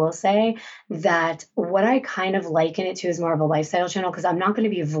 However, I will say that what I kind of liken it to is more of a lifestyle channel, because I'm not going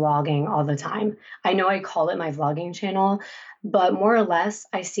to be vlogging all the time. I know I call it my vlogging channel, but more or less,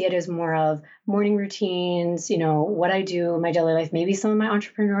 I see it as more of morning routines, what I do in my daily life, maybe some of my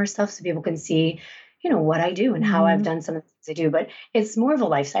entrepreneur stuff so people can see, what I do and how I've done some of the things I do. But it's more of a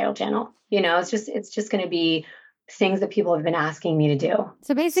lifestyle channel. It's just going to be things that people have been asking me to do.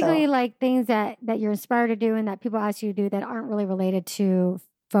 So basically like things that you're inspired to do and that people ask you to do that aren't really related to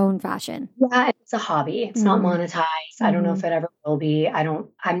phone fashion. Yeah, it's a hobby. It's not monetized. I don't know if it ever will be.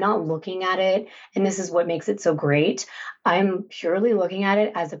 I'm not looking at it. And this is what makes it so great. I'm purely looking at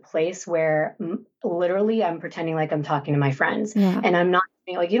it as a place where literally I'm pretending like I'm talking to my friends. And I'm not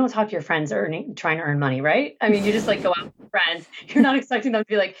like, you don't talk to your friends trying to earn money, right? I mean, you just like go out with friends. You're not expecting them to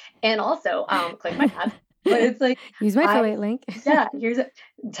be like, and also click my ads. But it's like, use my affiliate link. Here's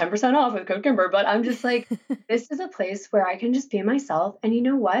 10% off with code Kimber. But I'm just like, this is a place where I can just be myself. And you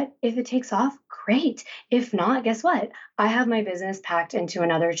know what? If it takes off, great. If not, guess what? I have my business packed into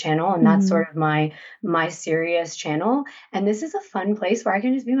another channel, and that's sort of my serious channel. And this is a fun place where I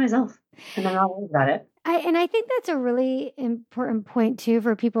can just be myself, and I'm not worried about it. I think that's a really important point too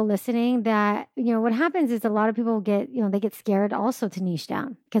for people listening, that, what happens is a lot of people get, they get scared also to niche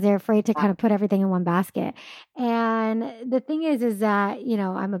down because they're afraid to kind of put everything in one basket. And the thing is that,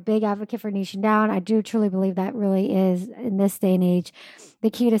 I'm a big advocate for niching down. I do truly believe that really is, in this day and age, the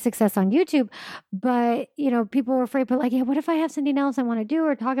key to success on YouTube. But, people are afraid, but like, what if I have something else I want to do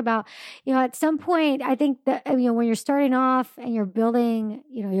or talk about? At some point, I think that, when you're starting off and you're building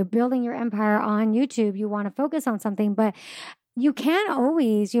your empire on YouTube, you want to focus on something, but you can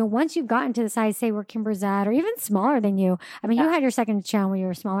always, once you've gotten to the size, say where Kimber's at, or even smaller than you. I mean, you had your second channel where you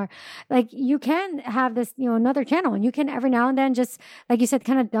were smaller. Like you can have this, another channel, and you can every now and then just, like you said,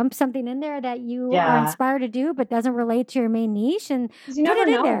 kind of dump something in there that you are inspired to do, but doesn't relate to your main niche, and put it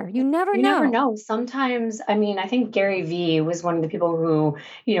in there. You never know. Sometimes, I mean, I think Gary Vee was one of the people who,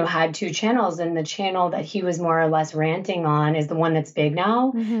 had two channels, and the channel that he was more or less ranting on is the one that's big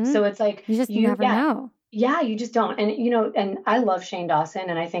now. So it's like, you never know. Yeah, you just don't. And, and I love Shane Dawson,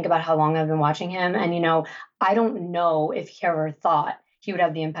 and I think about how long I've been watching him. And, I don't know if he ever thought he would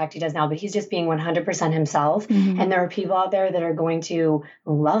have the impact he does now, but he's just being 100% himself. And there are people out there that are going to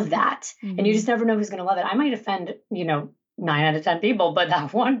love that. And you just never know who's going to love it. I might offend, 9 out of 10 people, but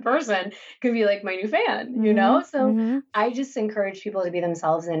that one person could be like my new fan, you know? So I just encourage people to be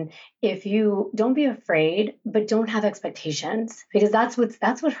themselves. And if you don't be afraid, but don't have expectations, because that's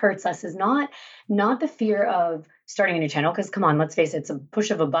what hurts us, is not the fear of starting a new channel. Cause come on, let's face it, it's a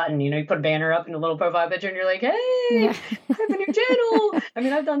push of a button. You know, you put a banner up in a little profile picture and you're like, hey, I have a new channel. I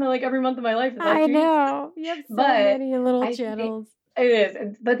mean, I've done that like every month of my life. I know. You have so many little channels. It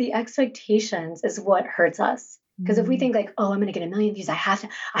is. But the expectations is what hurts us. Because if we think like, oh, I'm going to get 1 million views, I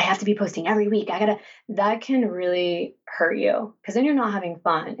have to be posting every week. That can really hurt you, because then you're not having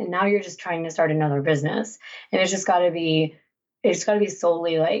fun. And now you're just trying to start another business. And it's just got to be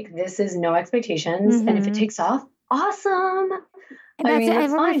solely like, this is no expectations. And if it takes off, awesome.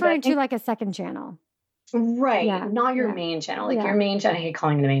 And we're referring to like a second channel. Right. Yeah. Not your main channel. Like your main channel, I hate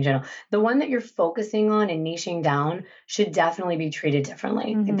calling it the main channel. The one that you're focusing on and niching down should definitely be treated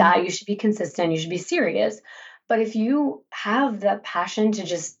differently. That you should be consistent. You should be serious. But if you have that passion to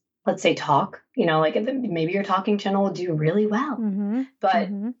just, let's say, talk, you know, like maybe your talking channel will do really well, but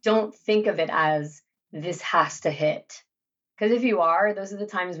don't think of it as this has to hit. Because if you are, those are the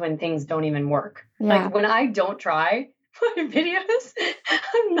times when things don't even work. Yeah. Like when I don't try my videos,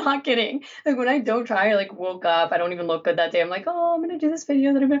 I'm not kidding. Like when I don't try, I like woke up, I don't even look good that day. I'm like, oh, I'm going to do this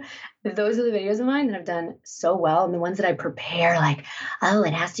video those are the videos of mine that I've done so well. And the ones that I prepare, like, oh,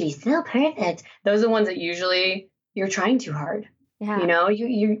 it has to be so perfect. Those are the ones that usually you're trying too hard. Yeah. You know,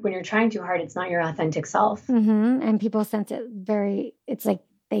 you when you're trying too hard, it's not your authentic self. And people sense it it's like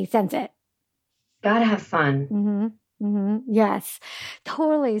they sense it. Gotta have fun. Yes,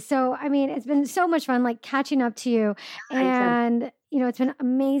 totally. So, I mean, it's been so much fun, like catching up to you, and you know, it's been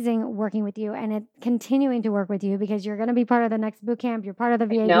amazing working with you, and continuing to work with you, because you're going to be part of the next boot camp. You're part of the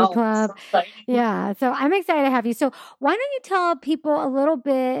VAB club. So yeah. So I'm excited to have you. So why don't you tell people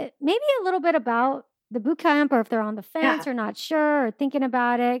maybe a little bit about the boot camp, or if they're on the fence or not sure or thinking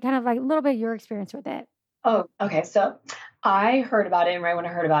about it, kind of like a little bit of your experience with it. Oh, okay. So I heard about it, and right when I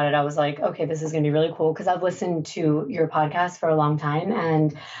heard about it, I was like, okay, this is going to be really cool, because I've listened to your podcast for a long time,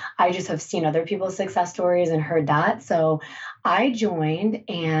 and I just have seen other people's success stories and heard that. So I joined,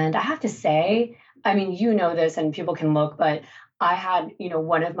 and I have to say, I mean, you know this, and people can look, but I had, you know,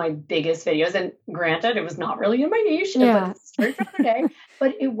 one of my biggest videos, and granted, it was not really in my niche, but it's a story for another day.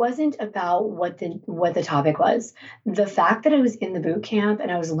 But it wasn't about what the topic was. The fact that I was in the boot camp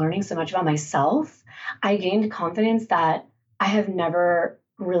and I was learning so much about myself, I gained confidence that I have never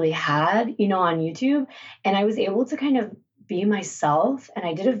really had, you know, on YouTube. And I was able to kind of be myself. And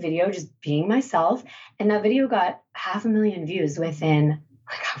I did a video just being myself. And that video got 500,000 views within,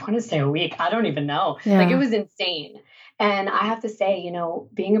 like, I want to say a week. I don't even know. Like, it was insane. And I have to say, you know,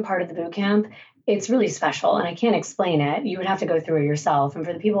 being a part of the boot camp, it's really special, and I can't explain it. You would have to go through it yourself. And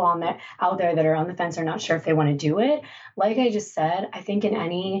for the people out there that are on the fence or not sure if they want to do it, like I just said, I think in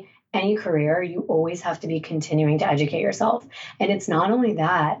any career, you always have to be continuing to educate yourself. And it's not only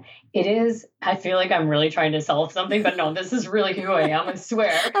that, it is, I feel like I'm really trying to sell something, but no, this is really who I am, I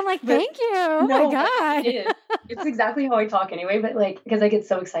swear. I'm like, thank you. Oh my God. It's exactly how I talk anyway, but like, because I get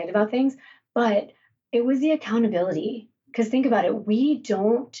so excited about things. But it was the accountability. Because think about it, we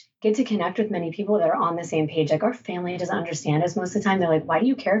don't get to connect with many people that are on the same page. Like, our family doesn't understand us most of the time. They're like, why do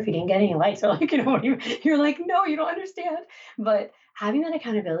you care if you didn't get any likes? Or like, you know, you're like, no, you don't understand. But having that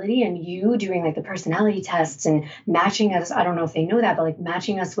accountability, and you doing like the personality tests and matching us, I don't know if they know that, but like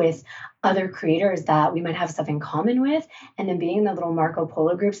matching us with other creators that we might have stuff in common with, and then being in the little Marco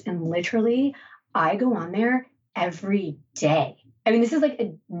Polo groups. And literally, I go on there every day. I mean, this is like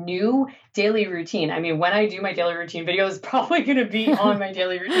a new daily routine. I mean, when I do my daily routine video, it's probably going to be on my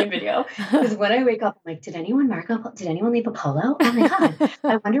daily routine video. Because when I wake up, I'm like, did anyone leave a polo? Oh my God,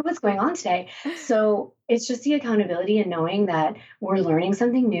 I wonder what's going on today. So it's just the accountability and knowing that we're learning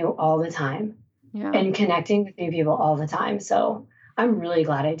something new all the time and connecting with new people all the time. So I'm really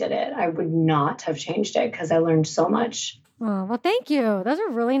glad I did it. I would not have changed it, because I learned so much. Oh, well, thank you. Those are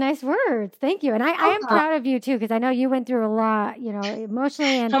really nice words. Thank you. And I am proud of you too, because I know you went through a lot, you know,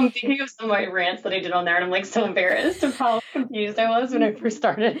 emotionally. And I'm thinking of some of my rants that I did on there, and I'm like so embarrassed of how confused I was when I first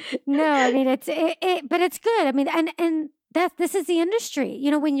started. No, I mean, but it's good. I mean, and this is the industry.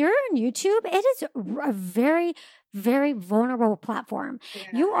 You know, when you're on YouTube, it is a very, very vulnerable platform.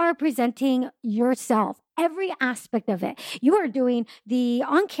 Yeah. You are presenting yourself every aspect of it. You are doing the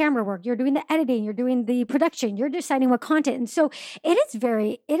on-camera work, you're doing the editing, you're doing the production, you're deciding what content. And so it is a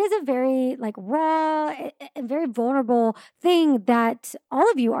very like raw and very vulnerable thing that all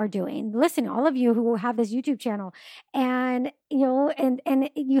of you are doing. Listen, all of you who have this YouTube channel, and and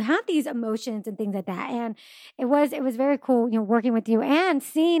you have these emotions and things like that. And it was very cool, working with you and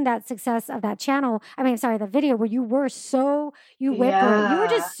seeing that success of that channel. The video where you were you went for it. You were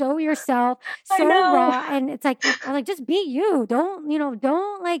just so yourself, so raw. And it's like, I'm like, just be you.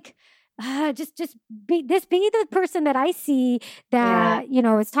 Don't like, just be the person that I see that,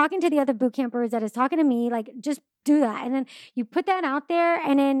 is talking to the other boot campers, that is talking to me. Like, just do that. And then you put that out there,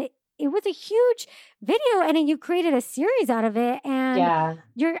 and then it was a huge video, and then you created a series out of it. And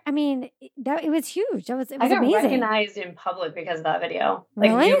it was huge. I got amazing. Recognized in public because of that video, like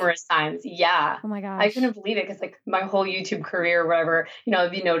numerous times. Yeah. Oh my gosh. I couldn't believe it, because like my whole YouTube career or whatever,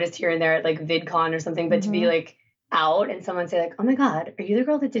 I'd be noticed here and there at like VidCon or something, but to be like out and someone say like, oh my God, are you the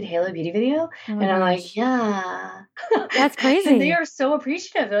girl that did Halo Beauty video? And I'm like, yeah. That's crazy. And they are so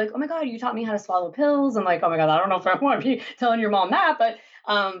appreciative. They're like, oh my God, you taught me how to swallow pills. I'm like, oh my God, I don't know if I want to be telling your mom that, but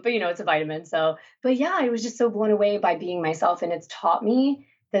it's a vitamin. So, but yeah, I was just so blown away by being myself, and it's taught me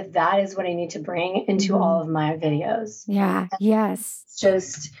that is what I need to bring into all of my videos. Yeah. And yes.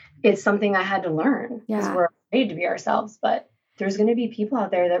 It's something I had to learn, because we're afraid to be ourselves, but there's going to be people out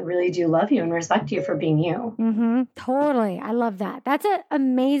there that really do love you and respect you for being you. Mm-hmm. Totally. I love that. That's an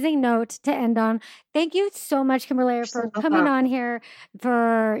amazing note to end on. Thank you so much, Kimbyrleigha, for coming on here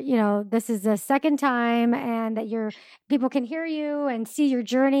for, this is the second time, and that people can hear you and see your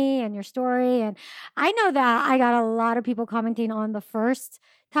journey and your story. And I know that I got a lot of people commenting on the first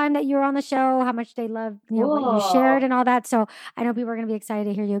time that you were on the show, how much they loved what you shared and all that. So I know people are going to be excited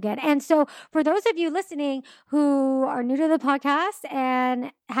to hear you again. And so for those of you listening who are new to the podcast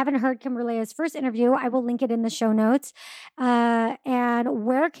and haven't heard Kimbyrleigha's first interview, I will link it in the show notes. And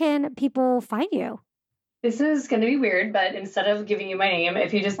where can people find you? This is going to be weird, but instead of giving you my name,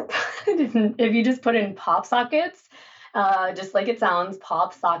 if you just put in pop sockets, just like it sounds,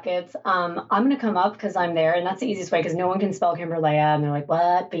 pop sockets, I'm going to come up because I'm there, and that's the easiest way, because no one can spell Kimbyrleigha, and they're like,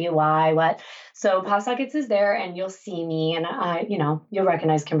 what, B-Y, what? So pop sockets is there, and you'll see me, and you'll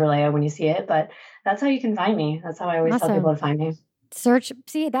recognize Kimbyrleigha when you see it, but that's how you can find me. That's how I always tell people to find me.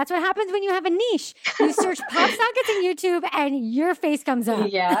 See, that's what happens when you have a niche. You search pop sockets on YouTube and your face comes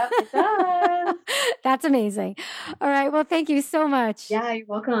up. Yeah, it does. That's amazing. All right. Well, thank you so much. Yeah, you're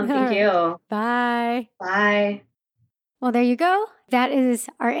welcome. Thank you. Bye. Bye. Well, there you go. That is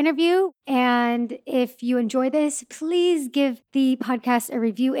our interview. And if you enjoy this, please give the podcast a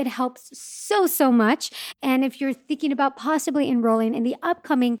review. It helps so much. And if you're thinking about possibly enrolling in the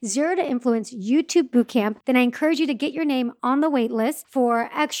upcoming Zero to Influence YouTube Bootcamp, then I encourage you to get your name on the wait list for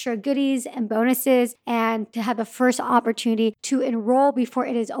extra goodies and bonuses, and to have the first opportunity to enroll before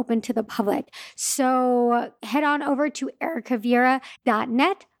it is open to the public. So head on over to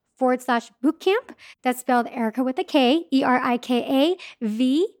erikaviera.net/bootcamp. That's spelled Erica with a K,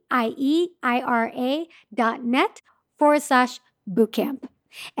 ERIKAVIERA.net/bootcamp.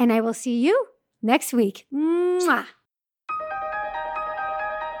 And I will see you next week. Mwah.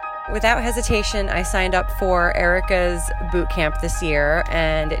 Without hesitation, I signed up for Erica's bootcamp this year,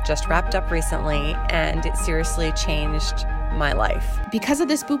 and it just wrapped up recently, and it seriously changed my life. Because of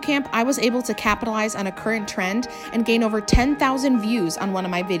this bootcamp, I was able to capitalize on a current trend and gain over 10,000 views on one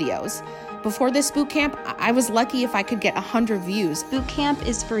of my videos. Before this bootcamp, I was lucky if I could get 100 views. Bootcamp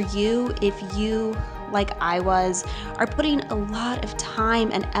is for you if you, like I was, are putting a lot of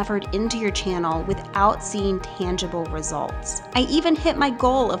time and effort into your channel without seeing tangible results. I even hit my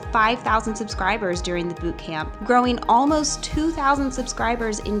goal of 5,000 subscribers during the bootcamp, growing almost 2,000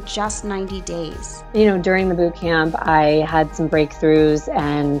 subscribers in just 90 days. During the bootcamp, I had some breakthroughs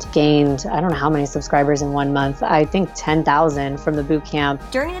and gained, I don't know how many subscribers in 1 month. I think 10,000 from the bootcamp.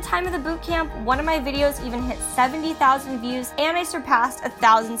 During the time of the bootcamp, one of my videos even hit 70,000 views, and I surpassed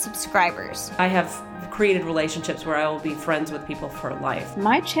 1,000 subscribers. I have created relationships where I will be friends with people for life.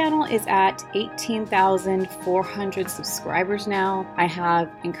 My channel is at 18,400 subscribers now. I have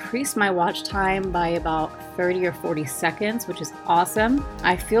increased my watch time by about 30 or 40 seconds, which is awesome.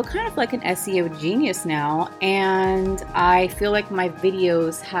 I feel kind of like an SEO genius now, and I feel like my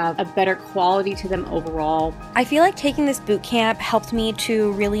videos have a better quality to them overall. I feel like taking this bootcamp helped me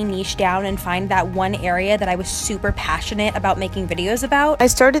to really niche down and find that one area that I was super passionate about making videos about. I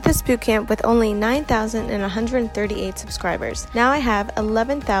started this bootcamp with only 9,000 9,138 subscribers. Now I have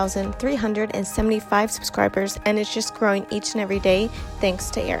 11,375 subscribers, and it's just growing each and every day thanks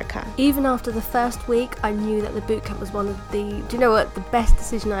to Erica. Even after the first week, I knew that the bootcamp was one of the best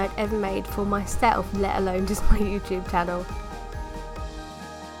decision I had ever made for myself, let alone just my YouTube channel.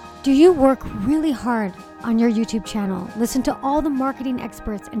 Do you work really hard on your YouTube channel, listen to all the marketing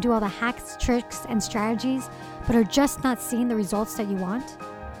experts, and do all the hacks, tricks, and strategies, but are just not seeing the results that you want?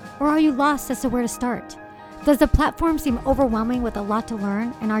 Or are you lost as to where to start? Does the platform seem overwhelming with a lot to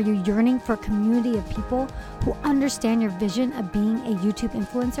learn, and are you yearning for a community of people who understand your vision of being a YouTube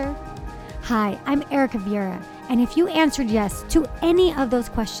influencer? Hi, I'm Erica Vieira, and if you answered yes to any of those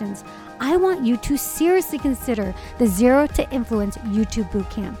questions, I want you to seriously consider the Zero to Influence YouTube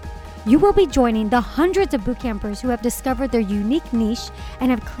Bootcamp. You will be joining the hundreds of bootcampers who have discovered their unique niche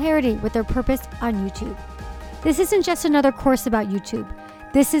and have clarity with their purpose on YouTube. This isn't just another course about YouTube.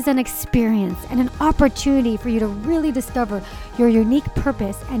 This is an experience and an opportunity for you to really discover your unique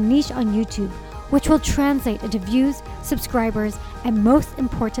purpose and niche on YouTube, which will translate into views, subscribers, and most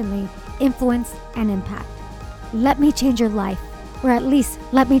importantly, influence and impact. Let me change your life, or at least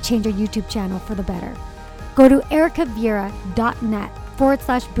let me change your YouTube channel for the better. Go to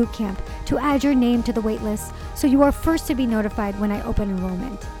ericavieira.net/bootcamp to add your name to the waitlist so you are first to be notified when I open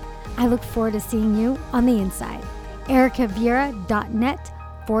enrollment. I look forward to seeing you on the inside.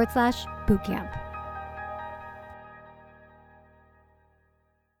 ericavieira.net/bootcamp.